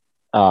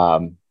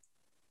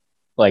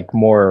like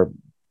more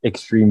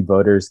extreme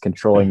voters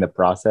controlling the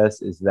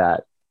process is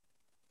that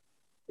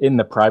in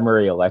the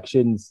primary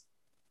elections,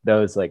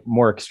 those like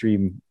more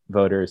extreme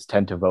voters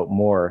tend to vote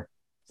more.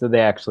 So they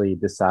actually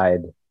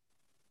decide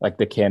like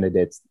the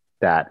candidates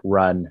that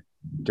run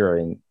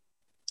during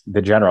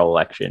the general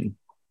election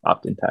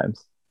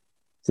oftentimes.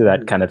 So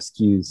that kind of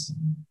skews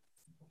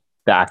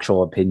the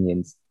actual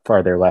opinions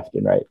farther left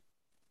and right.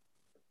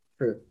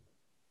 True.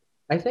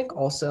 I think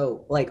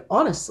also, like,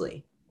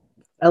 honestly,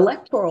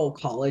 electoral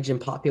college and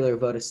popular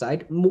vote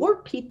aside,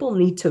 more people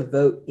need to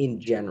vote in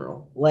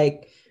general.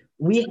 Like,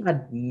 we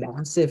had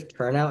massive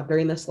turnout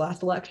during this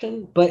last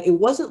election, but it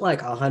wasn't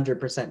like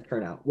 100%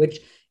 turnout, which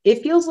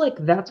it feels like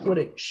that's what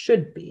it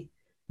should be.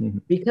 Mm-hmm.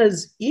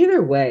 Because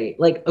either way,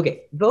 like,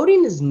 okay,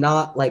 voting is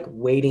not like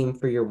waiting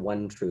for your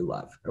one true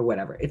love or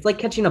whatever. It's like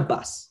catching a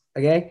bus,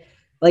 okay?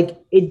 Like,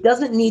 it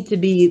doesn't need to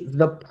be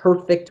the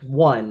perfect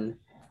one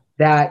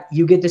that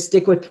you get to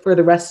stick with for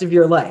the rest of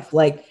your life.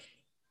 Like,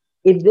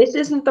 if this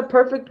isn't the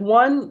perfect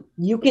one,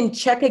 you can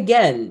check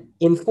again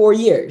in 4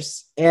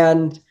 years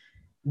and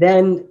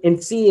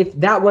see if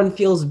that one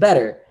feels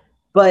better.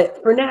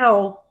 But for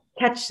now,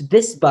 catch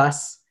this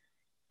bus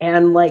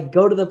and like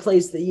go to the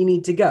place that you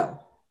need to go.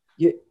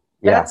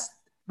 That's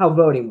how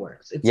voting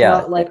works. It's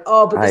not like,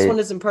 oh, but this one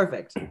isn't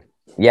perfect.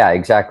 Yeah,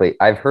 exactly.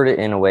 I've heard it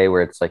in a way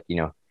where it's like,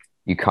 you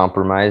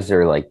compromise,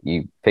 or like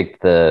you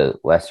pick the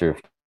lesser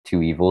of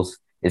two evils.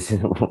 Is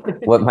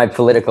what my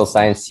political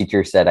science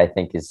teacher said, I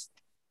think, is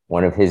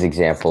one of his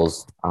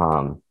examples,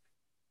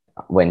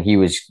 when he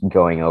was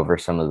going over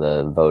some of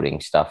the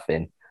voting stuff.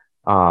 And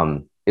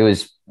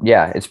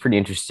it's pretty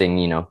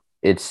interesting.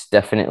 It's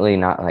definitely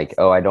not like,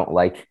 oh, I don't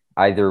like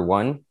either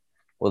one.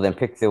 Well, then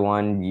pick the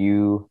one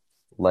you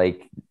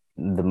like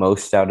the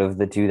most out of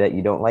the two that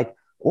you don't like,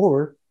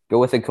 or go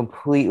with a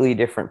completely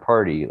different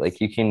party.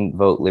 Like, you can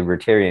vote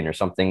libertarian or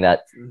something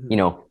that,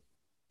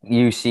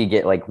 you see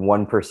get like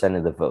 1%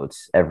 of the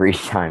votes every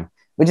time,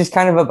 which is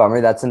kind of a bummer.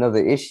 That's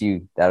another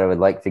issue that I would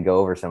like to go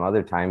over some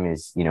other time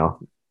is,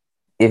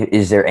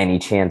 is there any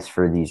chance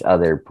for these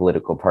other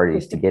political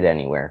parties to get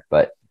anywhere?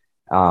 But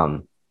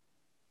you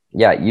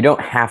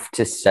don't have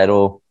to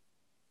settle.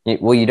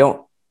 Well,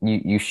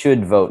 you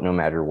should vote no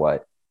matter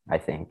what, I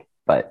think.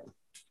 But,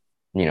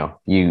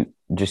 you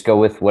just go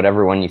with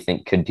whatever one you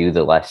think could do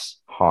the less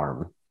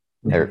harm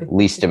or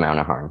least amount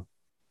of harm.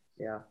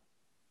 Yeah.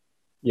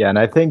 Yeah. And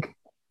I think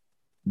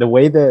the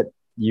way that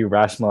you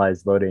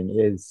rationalize voting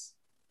is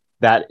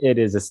that it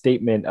is a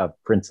statement of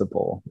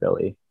principle,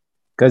 really.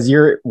 Because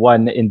your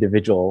one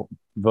individual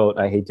vote,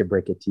 I hate to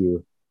break it to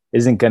you,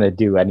 isn't going to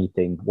do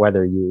anything,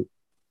 whether you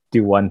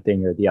do one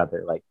thing or the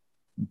other. Like,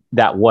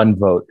 that one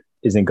vote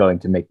isn't going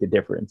to make the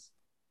difference.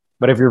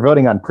 But if you're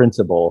voting on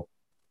principle,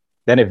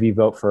 then if you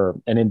vote for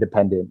an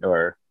independent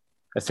or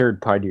a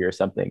third party or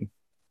something,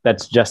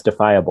 that's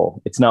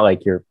justifiable. It's not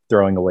like you're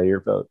throwing away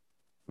your vote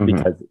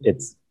because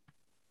it's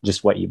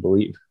just what you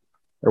believe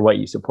or what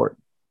you support.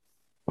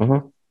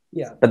 Mm-hmm.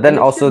 Yeah. But then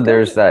also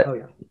there's that.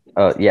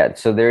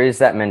 So there is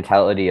that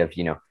mentality of,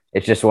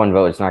 it's just one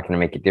vote. It's not going to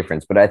make a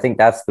difference. But I think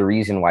that's the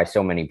reason why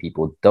so many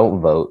people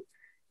don't vote,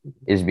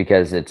 is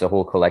because it's a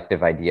whole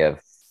collective idea of,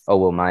 oh,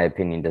 well, my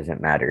opinion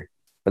doesn't matter.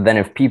 But then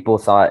if people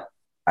thought,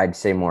 I'd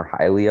say, more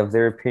highly of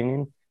their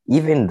opinion,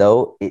 even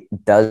though it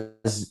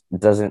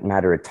doesn't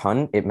matter a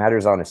ton, it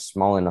matters on a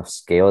small enough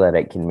scale that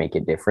it can make a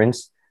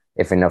difference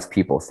if enough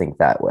people think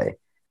that way.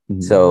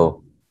 Mm-hmm.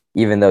 So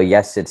even though,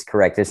 yes, it's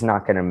correct, it's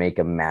not going to make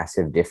a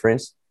massive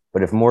difference.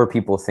 But if more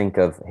people think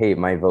of, hey,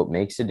 my vote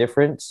makes a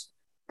difference,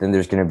 then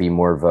there's going to be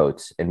more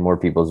votes and more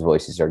people's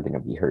voices are going to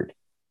be heard.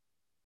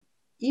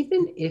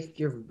 Even if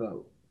your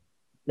vote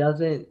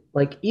doesn't,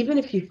 like, even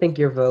if you think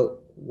your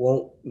vote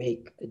won't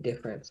make a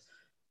difference,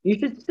 you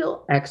should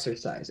still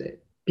exercise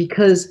it.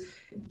 Because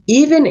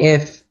even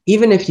if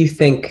you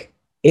think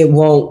it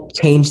won't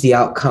change the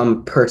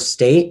outcome per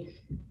state,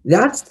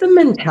 that's the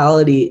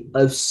mentality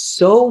of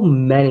so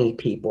many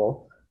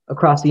people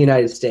across the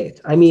United States.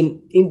 I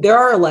mean, there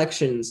are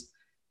elections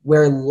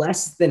where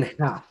less than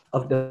half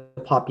of the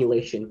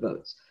population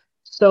votes.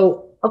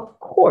 So, of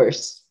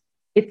course,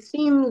 it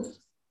seems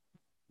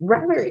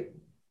rather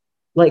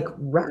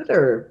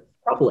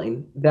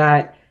troubling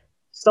that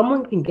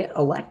someone can get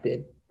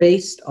elected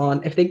based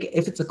on, if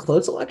it's a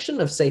close election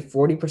of, say,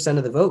 40%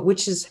 of the vote,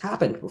 which has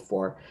happened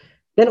before,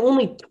 then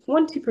only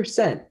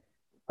 20%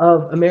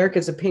 of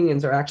America's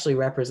opinions are actually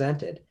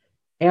represented.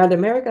 And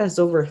America has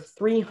over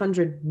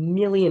 300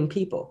 million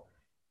people.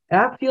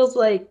 That feels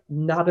like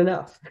not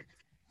enough.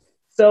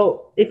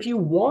 So if you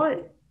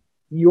want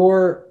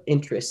your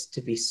interests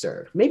to be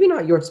served, maybe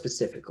not yours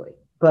specifically,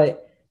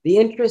 but the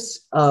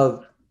interests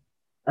of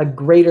a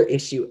greater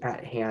issue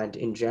at hand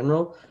in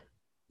general,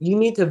 you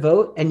need to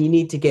vote and you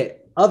need to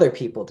get other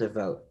people to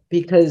vote,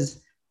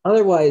 because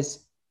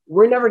otherwise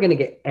we're never going to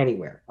get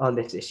anywhere on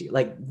this issue.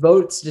 Like,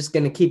 votes just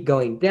going to keep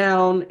going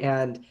down,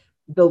 and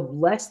the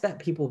less that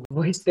people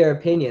voice their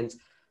opinions,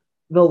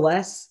 the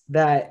less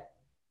that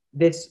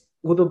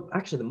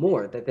the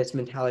more that this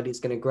mentality is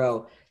going to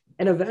grow.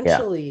 And Yeah.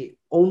 eventually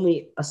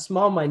only a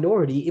small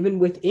minority, even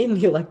within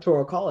the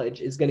electoral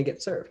college, is going to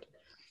get served.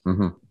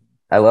 Hmm.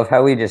 I love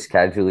how we just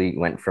casually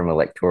went from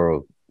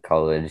electoral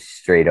college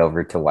straight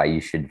over to why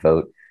you should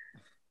vote.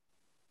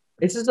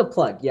 This is a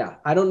plug. Yeah.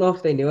 I don't know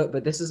if they knew it,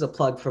 but this is a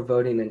plug for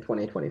voting in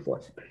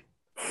 2024.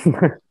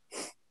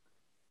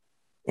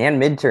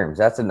 And midterms.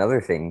 That's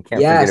another thing. Can't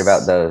forget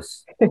about Yes.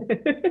 those.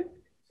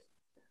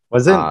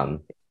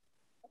 Wasn't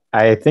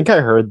I think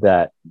I heard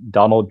that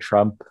Donald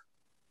Trump,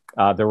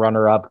 the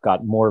runner-up,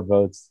 got more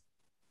votes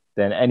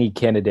than any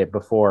candidate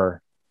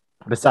before,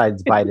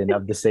 besides Biden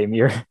of the same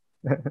year.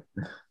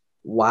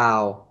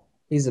 Wow.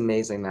 He's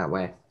amazing that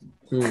way.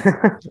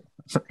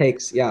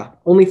 Takes,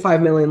 only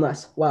 5 million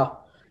less. Wow.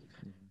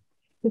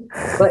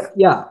 But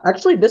yeah,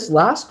 actually, this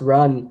last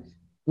run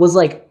was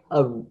I think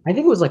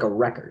it was like a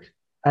record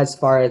as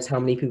far as how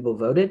many people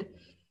voted.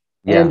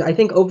 And Yeah. I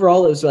think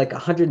overall it was like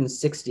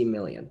 160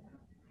 million,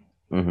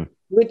 Hmm.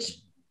 which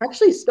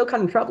actually is still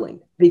kind of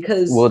troubling,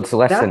 because Well, it's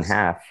less than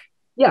half.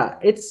 yeah,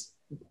 it's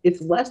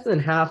less than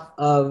half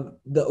of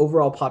the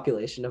overall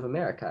population of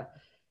America.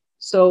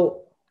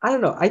 So I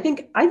don't know. I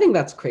think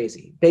that's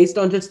crazy, based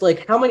on just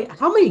like how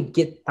many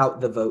get out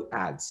the vote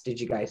ads did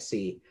you guys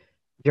see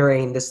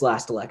during this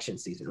last election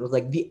season? It was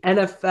like the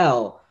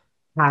NFL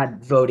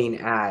had voting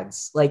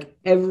ads,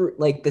 like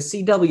the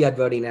CW had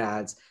voting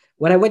ads.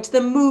 When I went to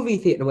the movie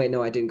theater, wait,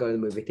 no, I didn't go to the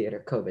movie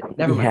theater. COVID.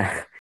 Never mind.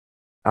 Yeah.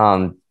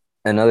 Um,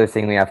 Another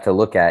thing we have to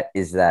look at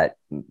is that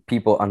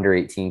people under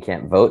 18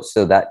 can't vote.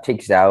 So that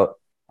takes out,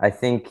 I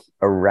think,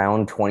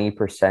 around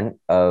 20%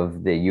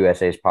 of the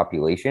USA's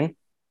population.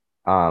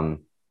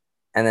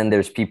 And then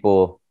there's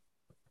people,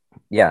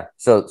 yeah.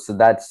 So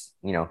that's,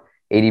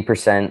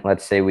 80%.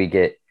 Let's say we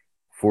get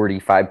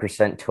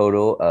 45%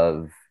 total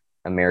of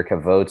America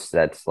votes.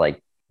 That's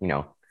like,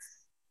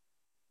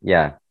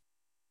 yeah,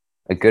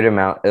 a good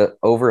amount.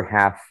 Over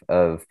half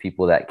of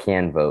people that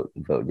can vote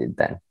voted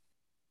then.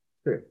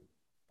 True.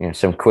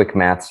 Some quick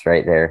maths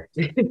right there.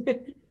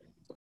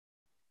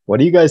 What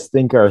do you guys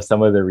think are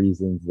some of the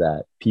reasons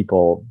that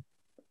people,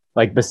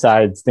 like,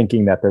 besides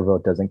thinking that their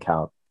vote doesn't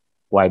count,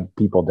 why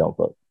people don't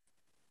vote?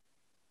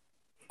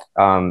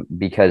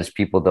 Because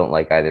people don't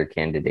like either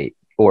candidate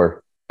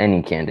or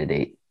any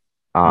candidate.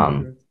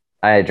 Mhm.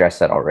 I addressed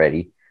that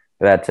already.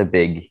 That's a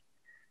big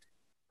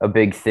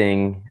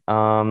thing.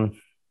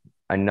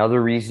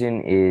 Another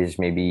reason is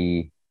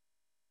maybe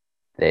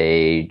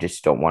they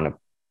just don't want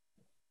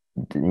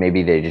to.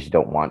 Maybe they just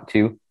don't want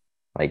to.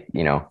 Like,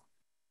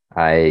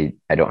 I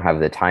don't have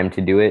the time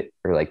to do it,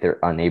 or like they're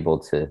unable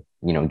to,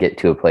 get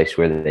to a place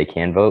where they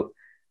can vote.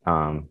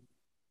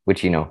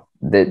 Which,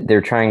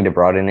 they're trying to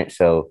broaden it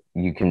so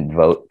you can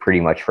vote pretty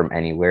much from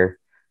anywhere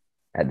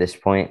at this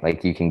point.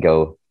 Like, you can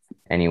go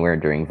anywhere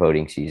during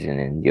voting season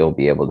and you'll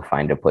be able to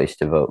find a place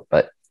to vote.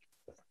 But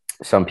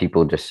some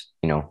people just,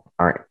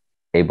 aren't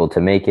able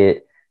to make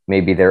it.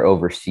 Maybe they're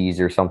overseas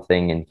or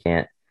something and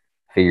can't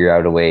figure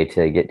out a way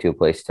to get to a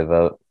place to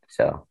vote.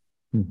 So,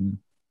 Mm-hmm.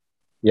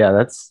 Yeah,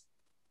 that's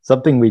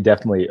something we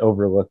definitely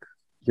overlook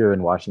here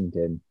in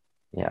Washington,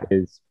 yeah.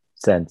 is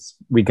since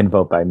we can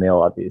vote by mail,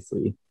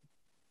 obviously,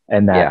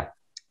 and that Yeah.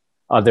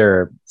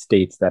 other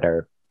states that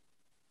are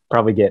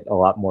probably get a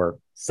lot more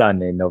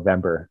sun in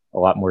November, a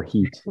lot more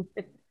heat,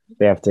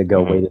 they have to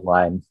go wait in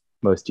line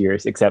most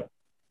years, except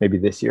maybe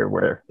this year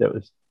where there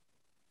was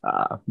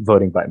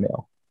voting by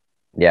mail.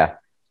 Yeah.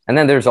 And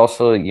then there's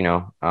also,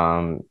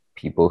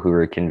 people who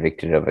are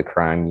convicted of a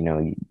crime,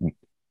 you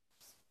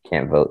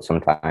can't vote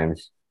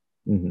sometimes,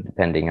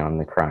 depending on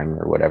the crime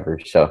or whatever.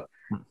 So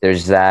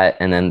there's that.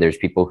 And then there's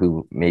people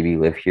who maybe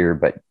live here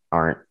but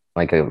aren't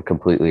like a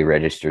completely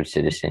registered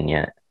citizen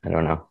yet. I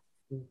don't know.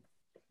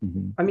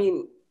 I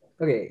mean,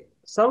 okay,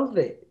 some of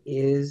it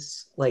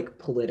is like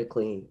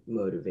politically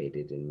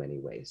motivated in many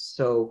ways.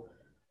 So,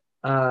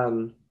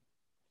 um,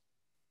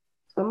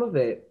 some of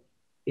it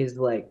is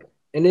like,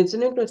 and it's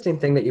an interesting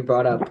thing that you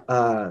brought up,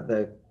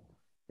 the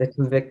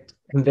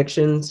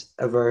convictions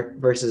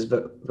versus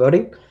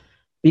voting,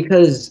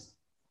 because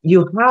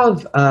you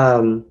have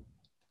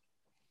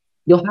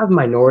you'll have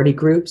minority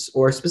groups,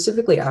 or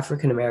specifically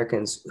African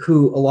Americans,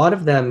 who a lot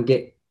of them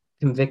get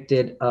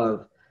convicted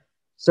of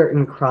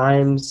certain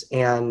crimes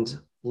and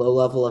low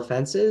level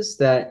offenses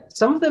that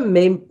some of them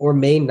may or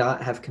may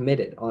not have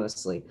committed,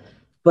 honestly.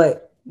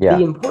 But the Yeah.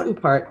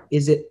 important part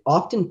is it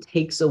often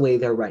takes away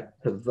their right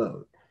to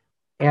vote.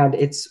 And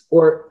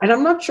and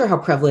I'm not sure how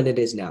prevalent it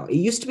is now. It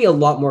used to be a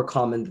lot more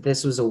common that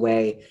this was a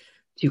way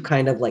to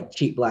kind of like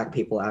cheat Black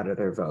people out of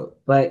their vote.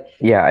 But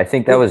Yeah. I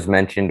think that it, was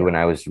mentioned yeah. when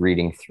I was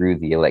reading through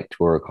the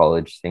electoral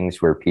college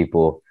things where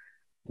people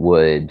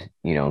would,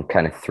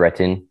 kind of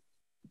threaten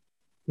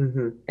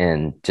Mm-hmm.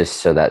 and just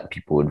so that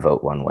people would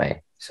vote one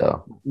way.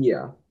 So,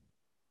 Yeah.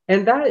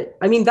 And that,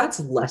 I mean, that's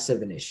less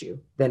of an issue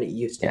than it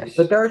used to be. Yes.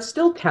 But there are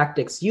still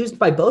tactics used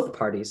by both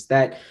parties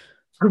that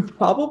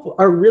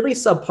are really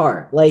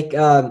subpar. Like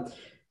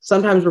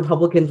sometimes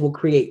Republicans will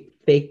create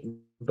fake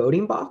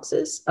voting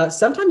boxes.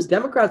 Sometimes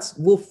Democrats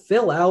will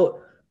fill out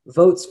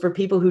votes for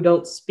people who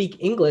don't speak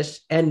English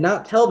and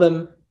not tell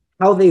them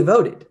how they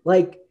voted.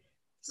 Like,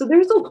 so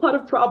there's a lot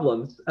of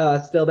problems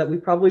still that we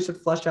probably should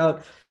flush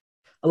out,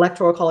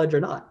 electoral college or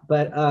not.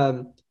 But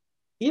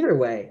either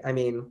way, I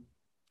mean,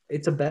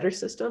 it's a better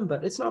system,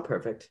 but it's not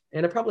perfect,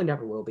 and it probably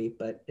never will be.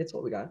 But it's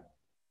what we got.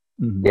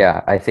 Mhm.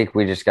 Yeah, I think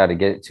we just got to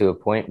get to a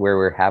point where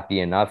we're happy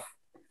enough.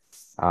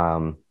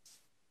 Um,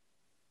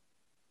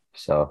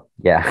 so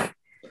yeah.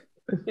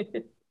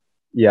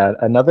 Yeah,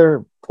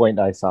 another point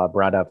I saw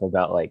brought up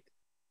about like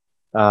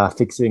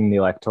fixing the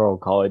electoral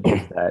college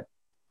is that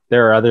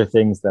there are other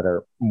things that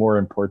are more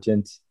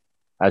important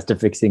as to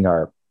fixing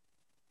our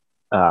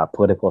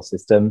political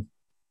system,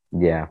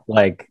 Yeah.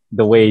 like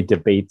the way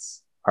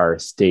debates are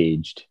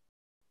staged.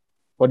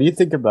 What do you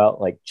think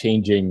about like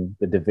changing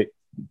the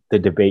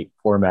debate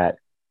format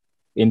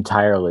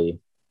entirely?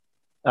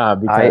 I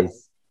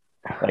Because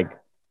like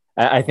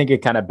I think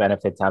it kind of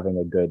benefits having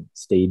a good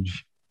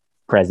stage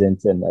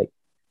presence, and like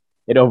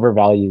it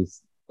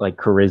overvalues like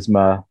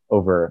charisma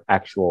over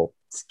actual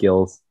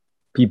skills.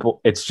 People,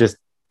 it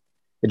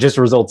just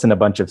results in a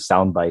bunch of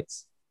sound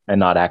bites and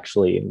not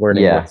actually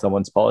learning yeah. what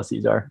someone's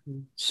policies are.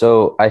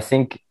 So I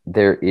think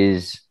there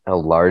is a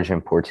large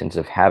importance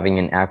of having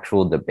an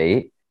actual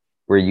debate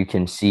where you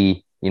can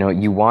see,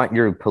 you want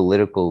your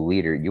political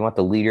leader, you want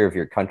the leader of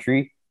your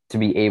country to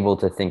be able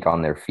to think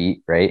on their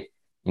feet, right?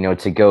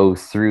 To go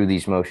through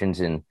these motions,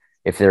 and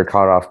if they're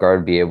caught off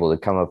guard, be able to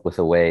come up with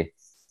a way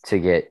to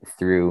get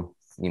through,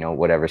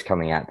 whatever's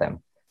coming at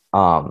them.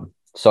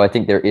 So I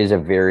think there is a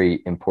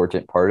very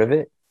important part of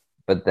it,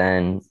 but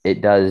then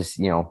it does,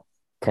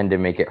 tend to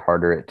make it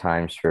harder at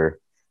times for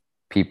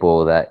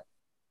people that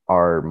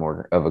are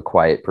more of a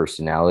quiet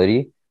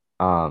personality.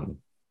 Um,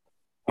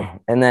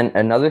 and then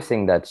another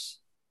thing that's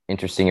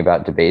interesting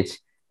about debates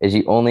is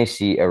you only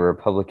see a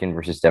Republican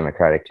versus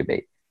Democratic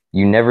debate.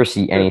 You never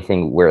see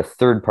anything where a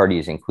third party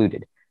is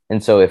included.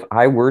 And so if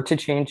I were to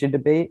change a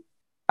debate,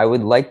 I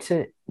would like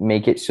to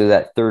make it so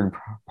that third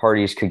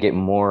parties could get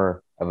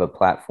more of a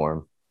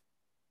platform.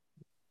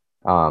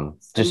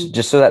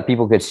 Just so that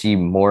people could see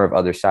more of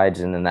other sides,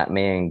 and then that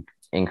may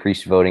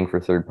increase voting for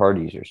third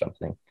parties or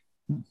something.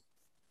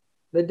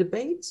 The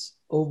debates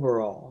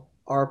overall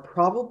are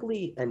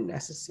probably a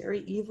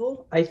necessary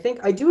evil. I think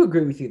I do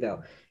agree with you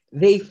though.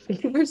 They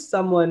favor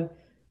someone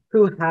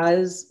who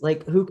has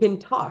like who can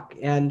talk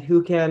and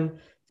who can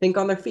think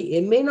on their feet.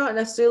 It may not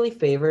necessarily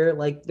favor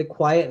like the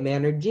quiet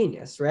mannered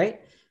genius,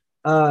 right?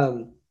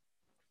 Um,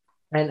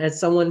 and as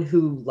someone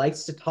who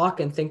likes to talk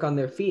and think on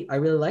their feet, I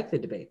really like the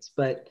debates.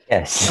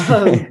 Yes.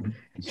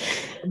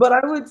 But I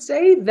would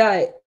say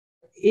that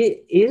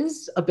it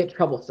is a bit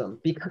troublesome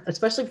because,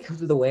 especially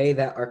because of the way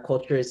that our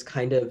culture is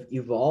kind of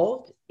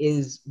evolved,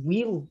 is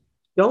we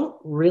don't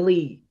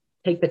really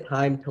take the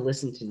time to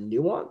listen to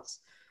nuance.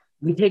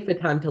 We take the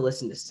time to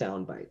listen to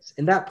sound bites,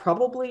 and that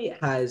probably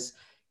has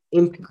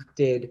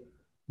impacted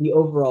the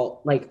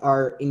overall, like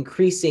our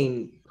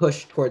increasing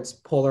push towards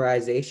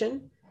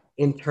polarization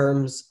in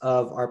terms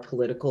of our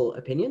political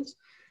opinions.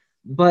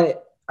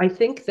 But I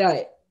think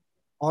that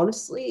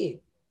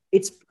honestly,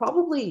 it's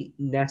probably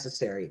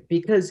necessary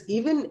because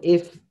even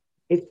if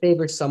it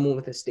favors someone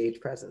with a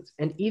stage presence,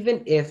 and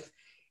even if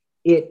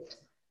it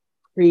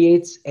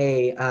creates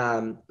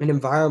an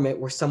environment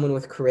where someone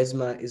with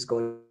charisma is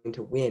going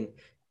to win,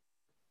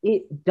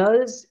 it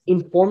does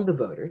inform the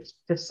voters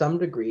to some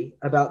degree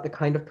about the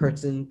kind of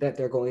person that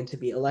they're going to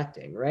be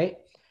electing, right?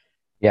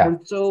 Yeah.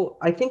 And so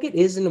I think it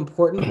is an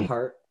important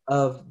part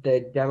of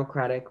the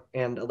democratic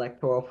and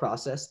electoral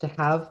process to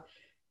have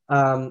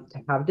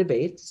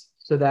debates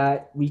so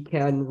that we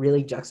can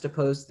really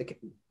juxtapose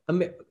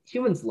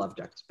humans love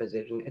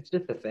juxtaposition. It's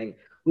just a thing.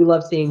 We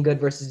love seeing good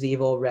versus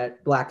evil,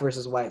 red, black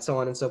versus white, so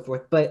on and so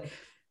forth. But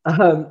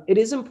it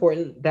is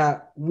important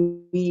that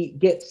we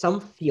get some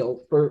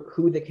feel for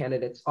who the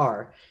candidates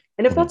are.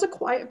 And if that's a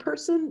quiet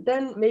person,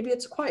 then maybe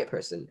it's a quiet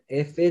person.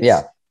 If it's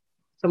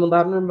someone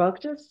loud and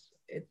rambunctious,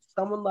 it's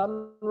someone loud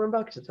and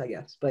rambunctious, I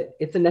guess. But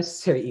it's a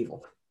necessary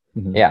evil.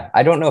 Yeah,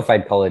 I don't know if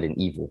I'd call it an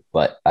evil,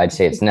 but I'd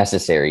say it's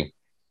necessary.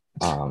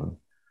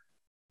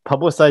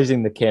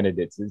 Publicizing the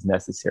candidates is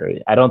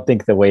necessary. I don't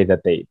think the way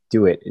that they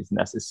do it is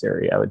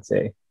necessary, I would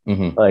say.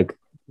 Like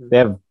they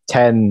have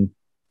 10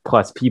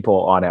 plus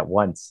people on at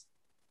once.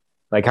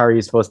 Like how are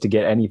you supposed to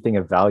get anything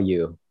of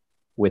value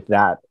with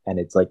that? And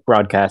it's like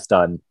broadcast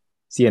on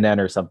CNN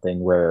or something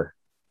where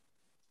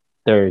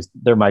there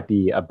might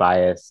be a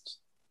biased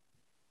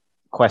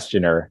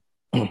questioner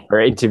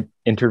or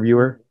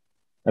interviewer,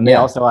 and they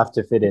also have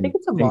to fit in. I think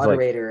it's a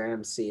moderator or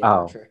MC. I'm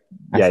not sure.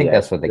 I think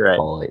that's what they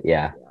call it.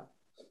 Yeah.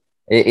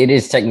 It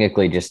is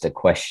technically just a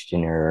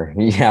questioner,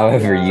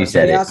 however you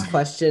said they it. ask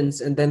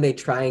questions and then they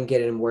try and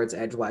get it in words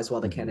edgewise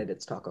while the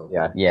candidates talk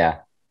over. Yeah.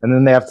 And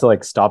then they have to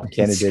like stop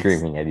candidates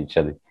screaming at each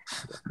other.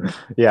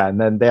 Yeah, and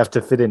then they have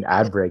to fit in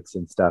ad breaks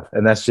and stuff,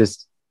 and that's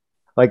just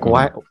like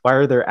why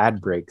are there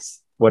ad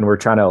breaks when we're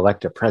trying to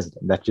elect a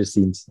president? That just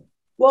seems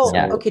Well,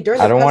 Yeah. okay,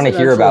 during I the don't want to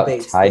hear presidential about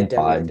debates, they Tide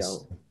generally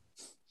Pods.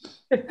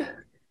 don't.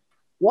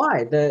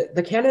 Why?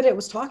 The candidate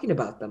was talking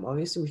about them.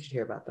 Obviously, we should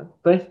hear about them.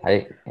 But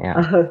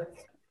Yeah.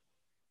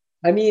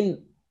 I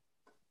mean,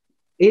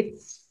 it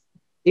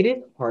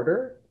is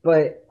harder,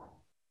 but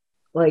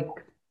like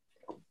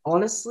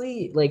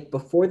honestly, like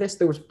before this,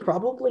 there was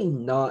probably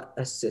not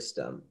a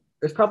system.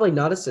 There's probably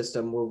not a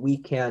system where we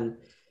can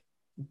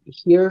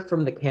hear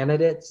from the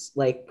candidates,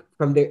 like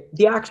from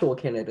the actual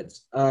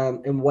candidates,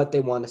 and what they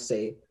want to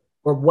say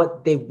or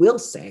what they will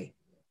say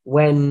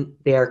when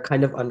they're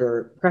kind of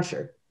under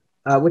pressure,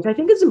 which I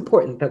think is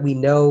important that we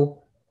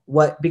know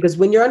what, because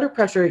when you're under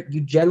pressure,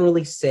 you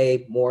generally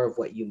say more of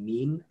what you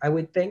mean, I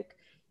would think,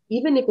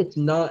 even if it's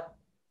not,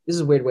 this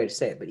is a weird way to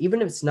say it, but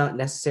even if it's not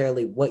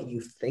necessarily what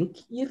you think,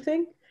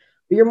 but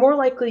you're more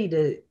likely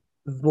to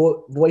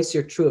voice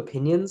your true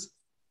opinions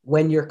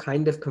when you're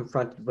kind of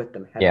confronted with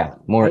them head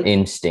on. More right?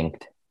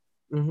 instinct.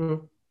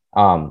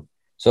 Mm-hmm.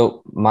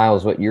 So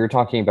Miles, what you're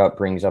talking about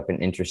brings up an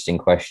interesting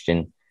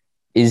question.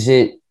 Is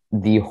it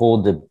the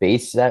whole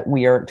debates that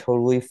we aren't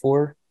totally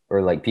for,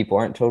 or like people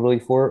aren't totally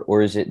for,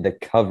 or is it the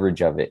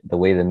coverage of it, the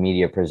way the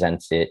media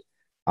presents it?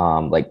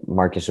 Like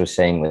Marcus was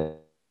saying with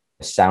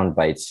sound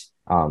bites.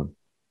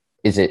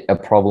 Is it a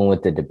problem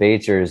with the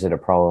debates, or is it a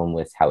problem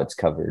with how it's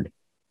covered?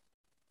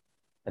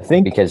 I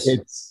think Because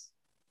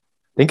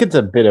it's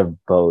a bit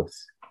of both.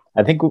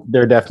 I think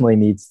there definitely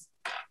needs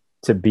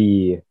to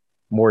be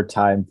more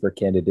time for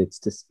candidates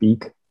to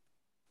speak,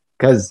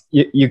 because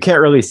you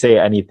can't really say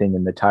anything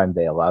in the time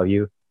they allow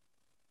you.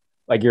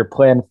 Like your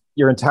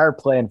entire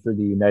plan for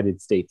the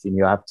United States, and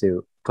you have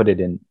to put it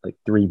in like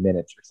 3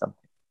 minutes or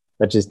something.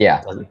 That just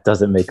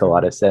doesn't make a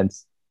lot of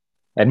sense.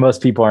 And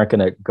most people aren't going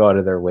to go out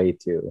of their way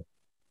to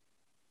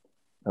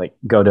like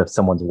go to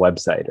someone's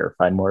website or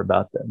find more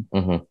about them.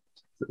 Mm-hmm.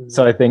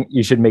 So I think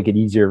you should make it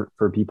easier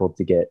for people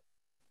to get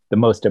the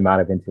most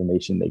amount of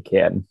information they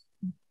can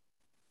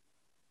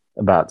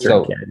about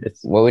certain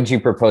candidates. What would you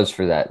propose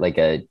for that? Like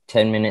a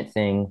 10-minute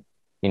thing,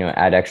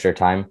 add extra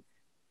time?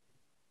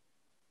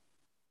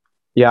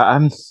 Yeah,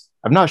 I'm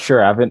not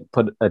sure. I haven't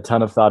put a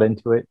ton of thought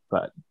into it,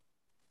 but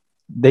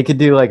they could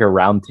do like a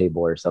round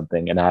table or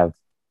something and have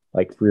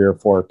like 3 or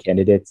 4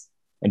 candidates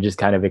and just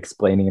kind of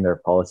explaining their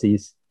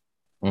policies,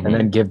 Mm-hmm. and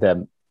then give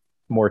them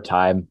more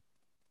time.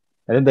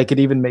 And then they could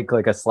even make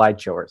like a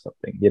slideshow or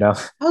something, I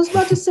was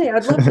about to say,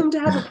 I'd love them to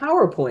have a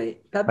PowerPoint.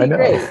 That'd be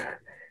great.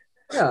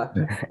 Yeah.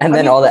 And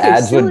then all the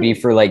ads would be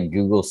for like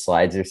Google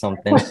Slides or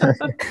something.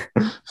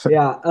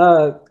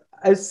 Yeah.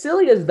 As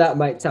silly as that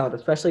might sound,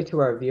 especially to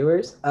our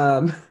viewers,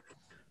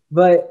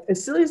 but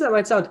as silly as that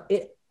might sound,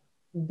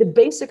 the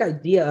basic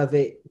idea of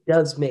it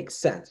does make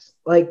sense.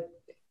 Like,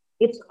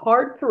 it's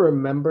hard to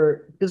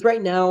remember because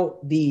right now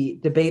the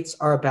debates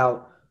are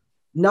about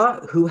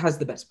not who has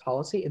the best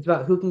policy, it's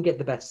about who can get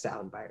the best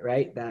soundbite,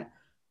 right? That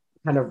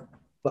kind of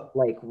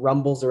like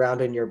rumbles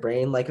around in your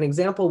brain. Like an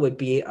example would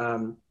be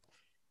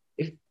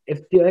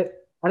if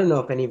I don't know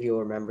if any of you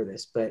will remember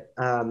this, but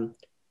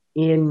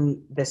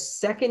in the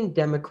second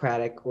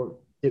Democratic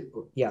the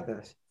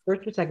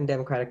first or second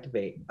Democratic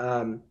debate,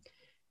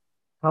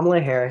 Kamala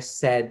Harris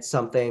said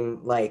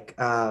something like,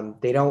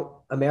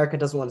 America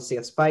doesn't want to see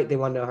us fight. They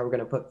want to know how we're going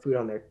to put food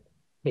on their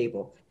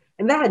table.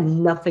 And that had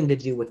nothing to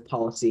do with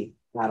policy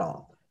at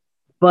all.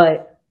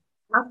 But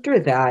after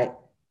that,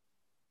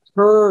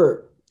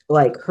 her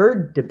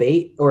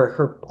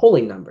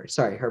polling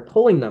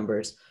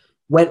numbers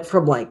went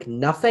from like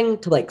nothing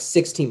to like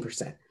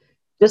 16%,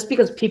 just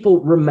because people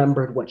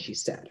remembered what she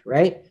said,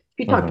 right?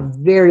 She talked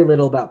very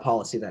little about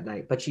policy that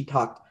night, but she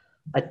talked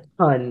a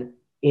ton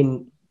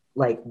in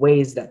like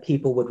ways that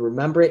people would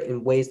remember it,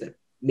 in ways that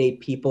made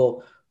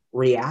people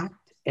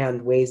react,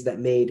 and ways that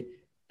made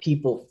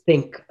people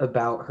think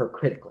about her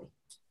critically.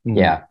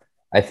 Yeah,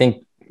 I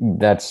think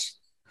that's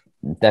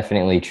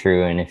definitely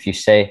true. And if you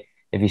say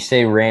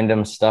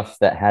random stuff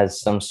that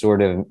has some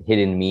sort of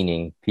hidden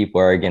meaning,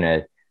 people are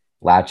gonna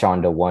latch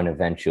onto one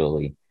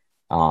eventually.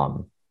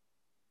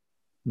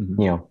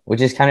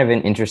 Which is kind of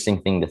an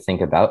interesting thing to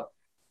think about,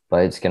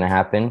 but it's gonna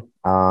happen.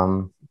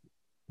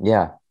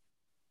 Yeah.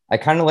 I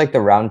kind of like the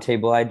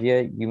roundtable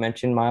idea you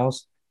mentioned,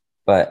 Miles,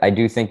 but I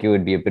do think it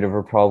would be a bit of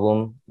a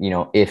problem,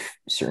 if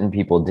certain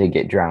people did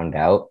get drowned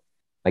out,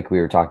 like we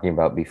were talking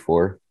about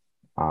before.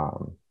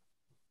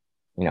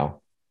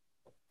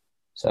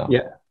 So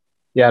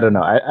yeah, I don't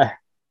know. I'm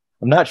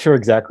not sure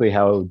exactly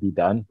how it would be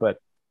done, but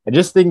I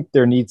just think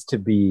there needs to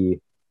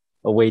be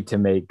a way to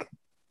make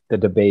the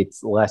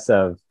debates less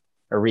of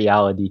a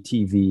reality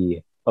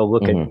TV. Oh,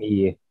 look at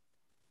me,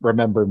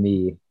 remember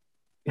me.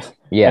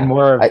 Yeah, and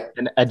more of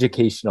an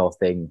educational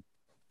thing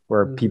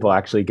where people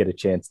actually get a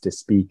chance to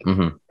speak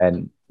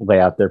and lay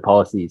out their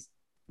policies.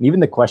 And even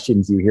the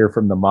questions you hear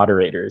from the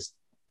moderators,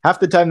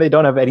 half the time they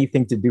don't have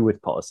anything to do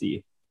with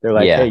policy. They're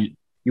like, hey,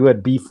 you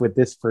had beef with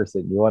this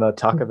person. You want to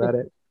talk about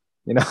it?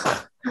 You know,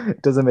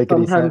 it doesn't make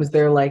any Sometimes sense.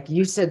 they're like,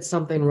 you said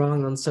something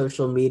wrong on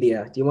social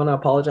media. Do you want to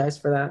apologize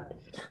for that?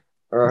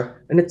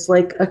 And it's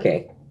like,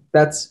 okay,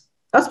 that's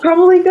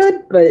probably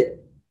good,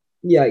 but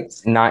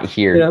yikes. Not You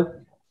here. know?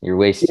 You're Yeah,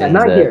 wasting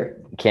not the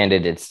here.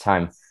 candidate's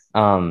time.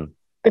 I,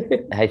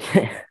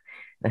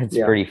 that's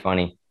Yeah. pretty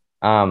funny.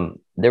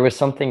 There was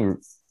something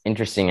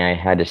interesting I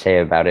had to say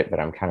about it, but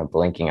I'm kind of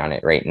blanking on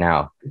it right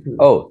now. Mhm.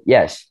 Oh,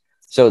 yes.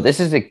 So this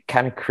is a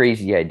kind of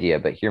crazy idea,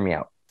 but hear me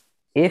out.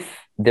 If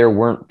there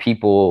weren't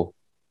people,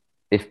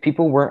 if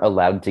people weren't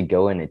allowed to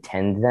go and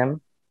attend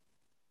them,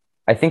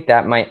 I think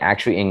that might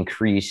actually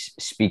increase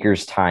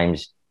speakers'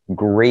 times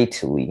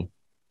greatly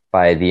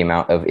by the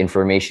amount of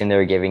information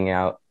they're giving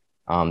out,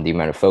 the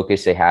amount of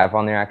focus they have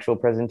on their actual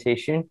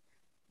presentation,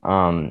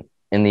 um,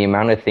 and the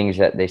amount of things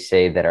that they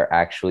say that are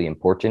actually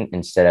important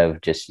instead of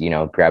just,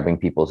 grabbing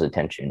people's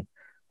attention.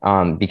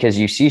 Because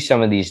you see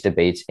some of these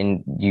debates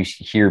and you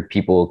hear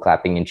people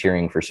clapping and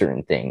cheering for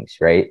certain things,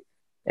 right?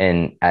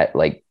 And that's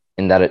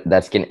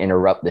going to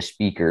interrupt the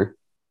speaker,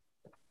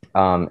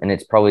 and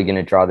it's probably going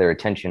to draw their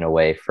attention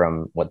away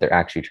from what they're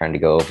actually trying to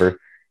go over.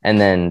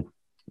 And then,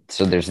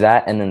 so there's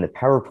that. And then the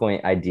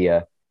PowerPoint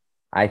idea,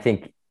 I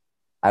think,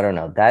 I don't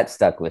know, that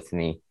stuck with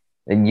me.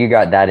 And you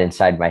got that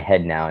inside my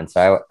head now. And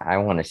so I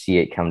want to see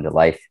it come to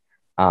life.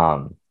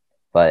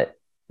 But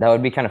that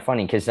would be kind of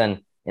funny because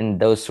then in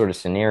those sort of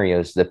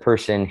scenarios, the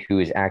person who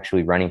is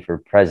actually running for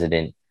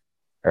president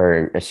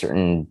or a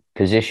certain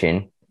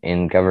position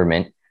in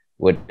government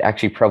would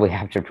actually probably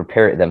have to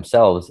prepare it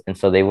themselves. And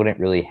so they wouldn't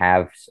really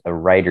have a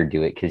writer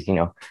do it because,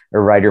 a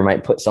writer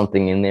might put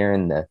something in there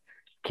and the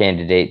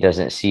candidate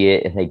doesn't see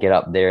it and they get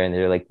up there and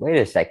they're like, wait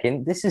a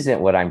second, this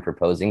isn't what I'm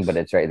proposing, but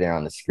it's right there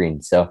on the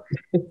screen. So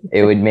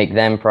it would make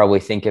them probably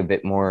think a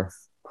bit more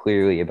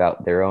clearly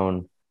about their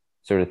own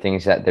sort of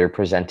things that they're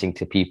presenting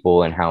to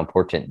people and how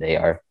important they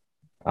are.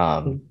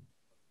 And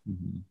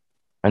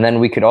then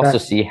we could also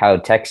see how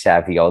tech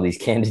savvy all these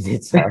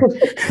candidates are.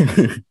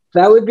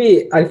 That would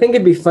be, I think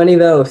it'd be funny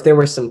though if there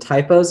were some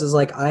typos. Is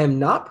like, I am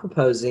not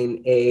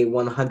proposing a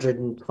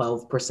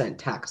 112%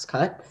 tax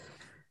cut,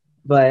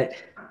 but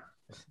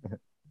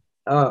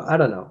I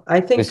don't know.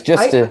 I think It's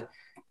just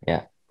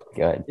yeah,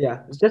 go ahead.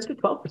 Yeah, it's just a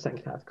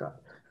 12% tax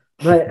cut.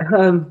 But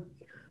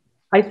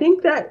I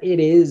think that it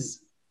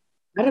is,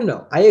 I don't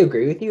know. I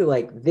agree with you.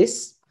 Like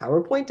this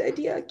PowerPoint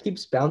idea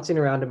keeps bouncing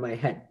around in my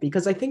head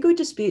because I think it would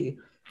just be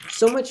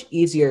so much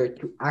easier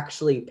to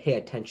actually pay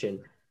attention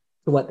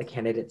to what the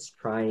candidate's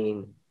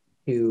trying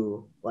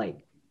to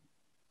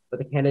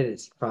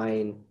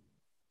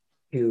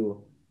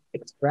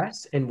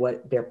express and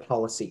what their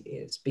policy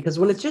is. Because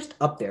when it's just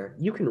up there,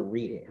 you can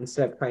read it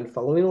instead of trying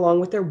following along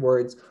with their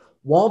words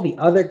while the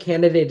other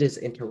candidate is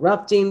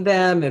interrupting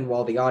them and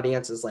while the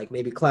audience is like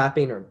maybe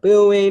clapping or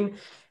booing.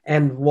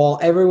 And while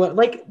everyone,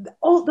 like,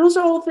 all those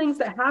are all things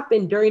that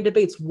happen during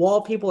debates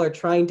while people are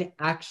trying to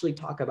actually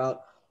talk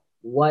about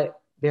what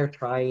they're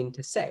trying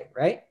to say,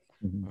 right?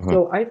 Mm-hmm.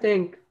 So I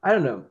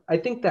don't know. I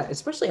think that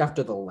especially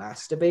after the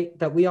last debate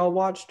that we all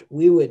watched,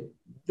 we would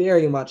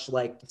very much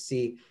like to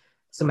see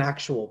some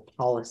actual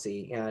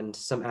policy and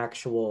some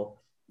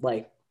actual,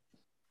 like,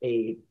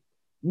 a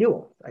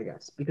nuance, I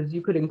guess, because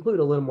you could include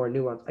a little more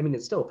nuance. I mean,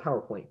 it's still a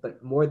PowerPoint,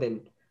 but more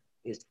than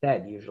is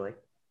said usually.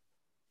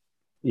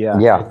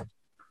 Yeah.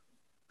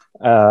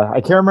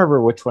 I can't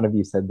remember which one of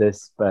you said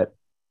this, but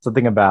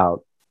something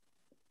about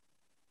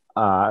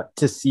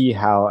to see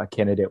how a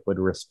candidate would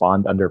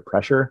respond under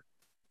pressure.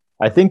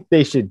 I think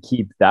they should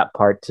keep that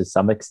part to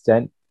some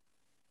extent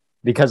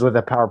because with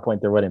a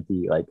PowerPoint, there wouldn't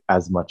be like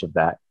as much of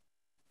that.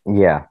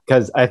 Yeah.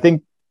 Because I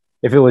think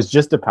if it was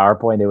just a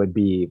PowerPoint, it would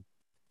be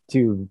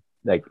too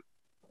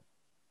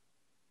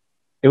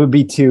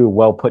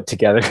well put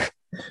together,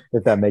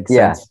 if that makes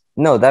sense.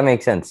 No, that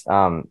makes sense.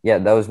 Yeah,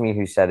 that was me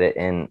who said it.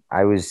 And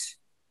I was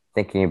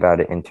thinking about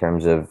it in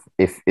terms of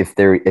if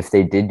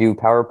they did do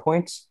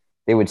PowerPoints,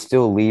 they would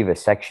still leave a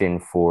section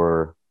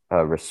for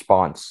a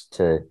response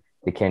to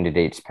the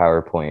candidate's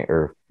PowerPoint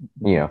or,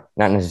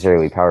 not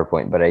necessarily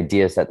PowerPoint, but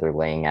ideas that they're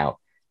laying out.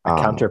 A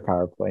counter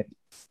PowerPoint.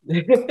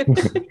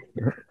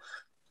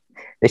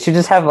 They should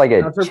just have like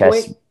a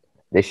chess.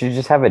 They should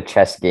just have a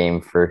chess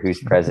game for who's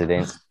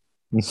president.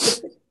 Yeah,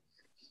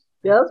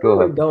 that's where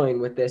we're going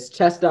with this.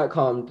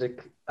 Chess.com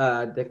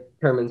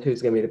determines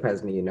who's going to be the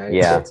president of the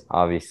United States. Yeah,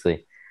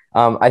 obviously.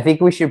 I think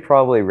we should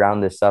probably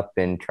round this up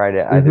and try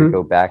to either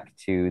go back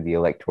to the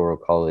Electoral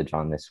College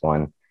on this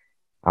one,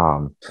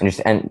 and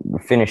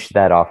finish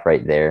that off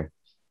right there.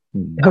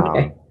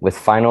 Okay. With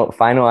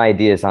final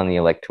ideas on the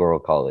Electoral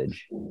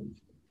College.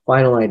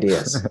 Final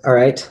ideas. All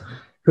right.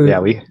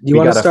 We you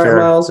want to start,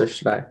 Miles, or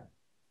should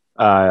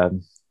I?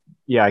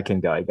 Yeah, I can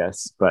go, I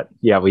guess. But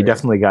yeah, we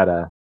definitely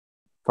got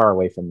far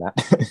away from that.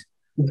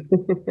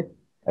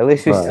 At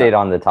least we stayed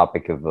on the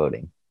topic of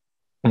voting.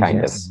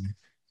 Kind of.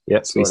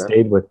 Yes, we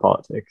stayed with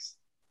politics.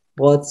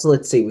 Well,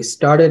 let's see. We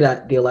started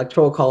at the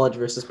Electoral College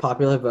versus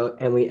popular vote,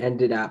 and we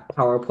ended at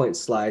PowerPoint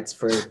slides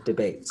for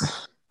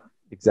debates.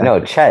 Exactly.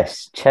 No,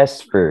 chess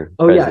for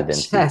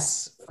presidency. Yeah,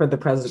 chess for the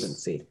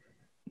presidency.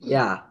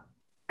 Yeah.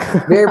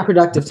 Very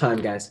productive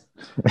time, guys.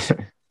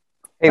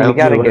 Hey, I we hope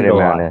got a you good learned a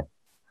amount lot. of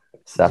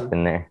stuff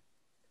in there.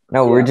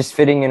 No, we're just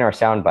fitting in our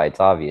sound bites,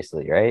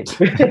 obviously, right?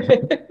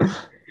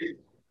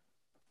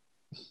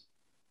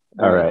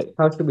 All right.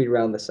 How should we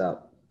round this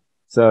up?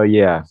 So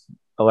yeah,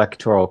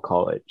 electoral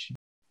college.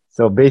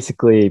 So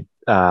basically,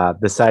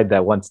 the side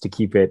that wants to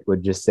keep it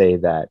would just say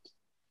that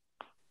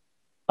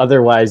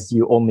otherwise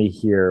you only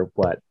hear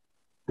what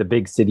the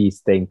big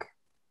cities think,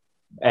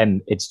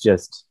 and it's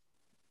just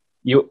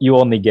you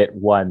only get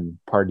one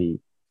party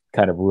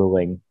kind of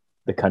ruling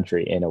the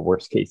country in a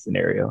worst case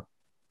scenario.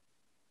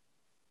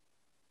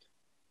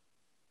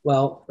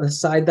 Well, the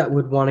side that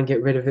would want to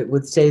get rid of it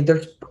would say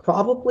there's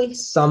probably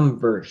some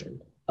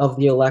version of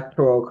the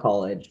electoral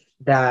college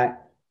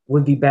that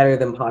would be better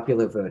than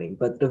popular voting,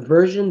 but the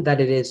version that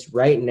it is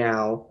right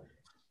now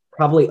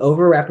probably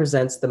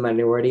overrepresents the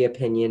minority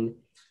opinion,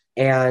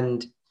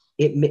 and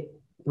it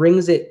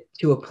brings it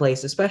to a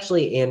place,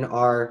 especially in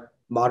our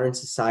modern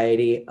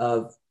society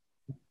of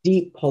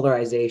deep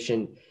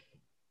polarization.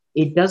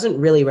 It doesn't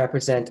really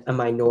represent a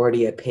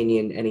minority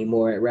opinion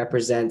anymore. It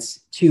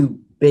represents two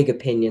big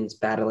opinions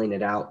battling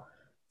it out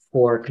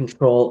for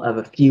control of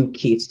a few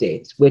key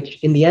states,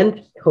 which in the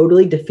end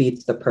totally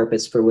defeats the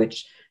purpose for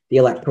which the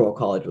Electoral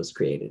College was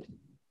created.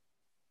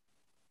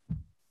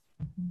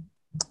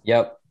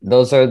 Yep,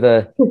 those are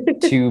the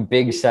two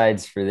big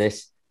sides for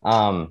this.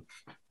 I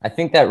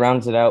think that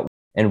rounds it out.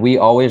 And we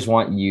always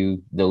want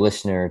you, the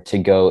listener, to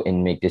go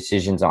and make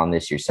decisions on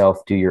this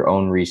yourself. Do your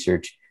own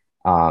research.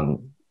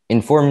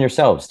 Inform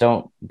yourselves.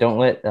 Don't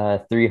let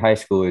three high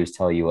schoolers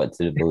tell you what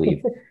to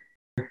believe.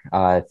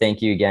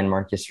 Thank you again,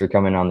 Marcus, for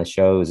coming on the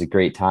show. It was a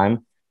great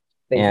time.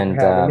 Thank you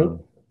for having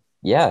me.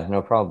 Yeah,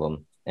 no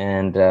problem.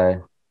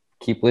 And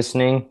keep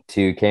listening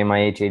to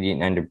KMIH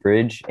 889 to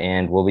Bridge,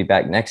 and we'll be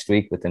back next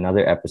week with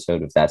another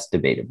episode of That's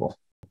Debatable.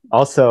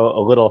 Also,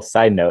 a little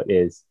side note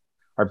is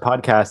our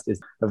podcast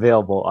is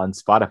available on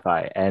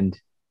Spotify and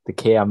the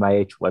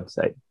KMIH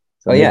website.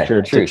 So make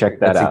sure to check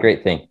that out. That's a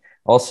great thing.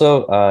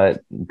 Also,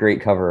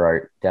 great cover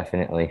art,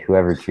 definitely.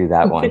 Whoever drew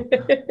that one.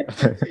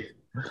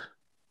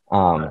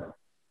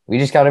 We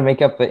just got to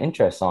make up an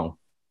intro song.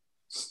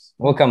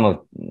 We'll come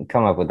up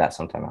with that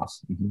sometime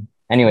else.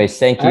 Anyways,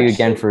 thank you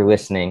again for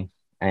listening,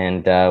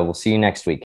 and we'll see you next week.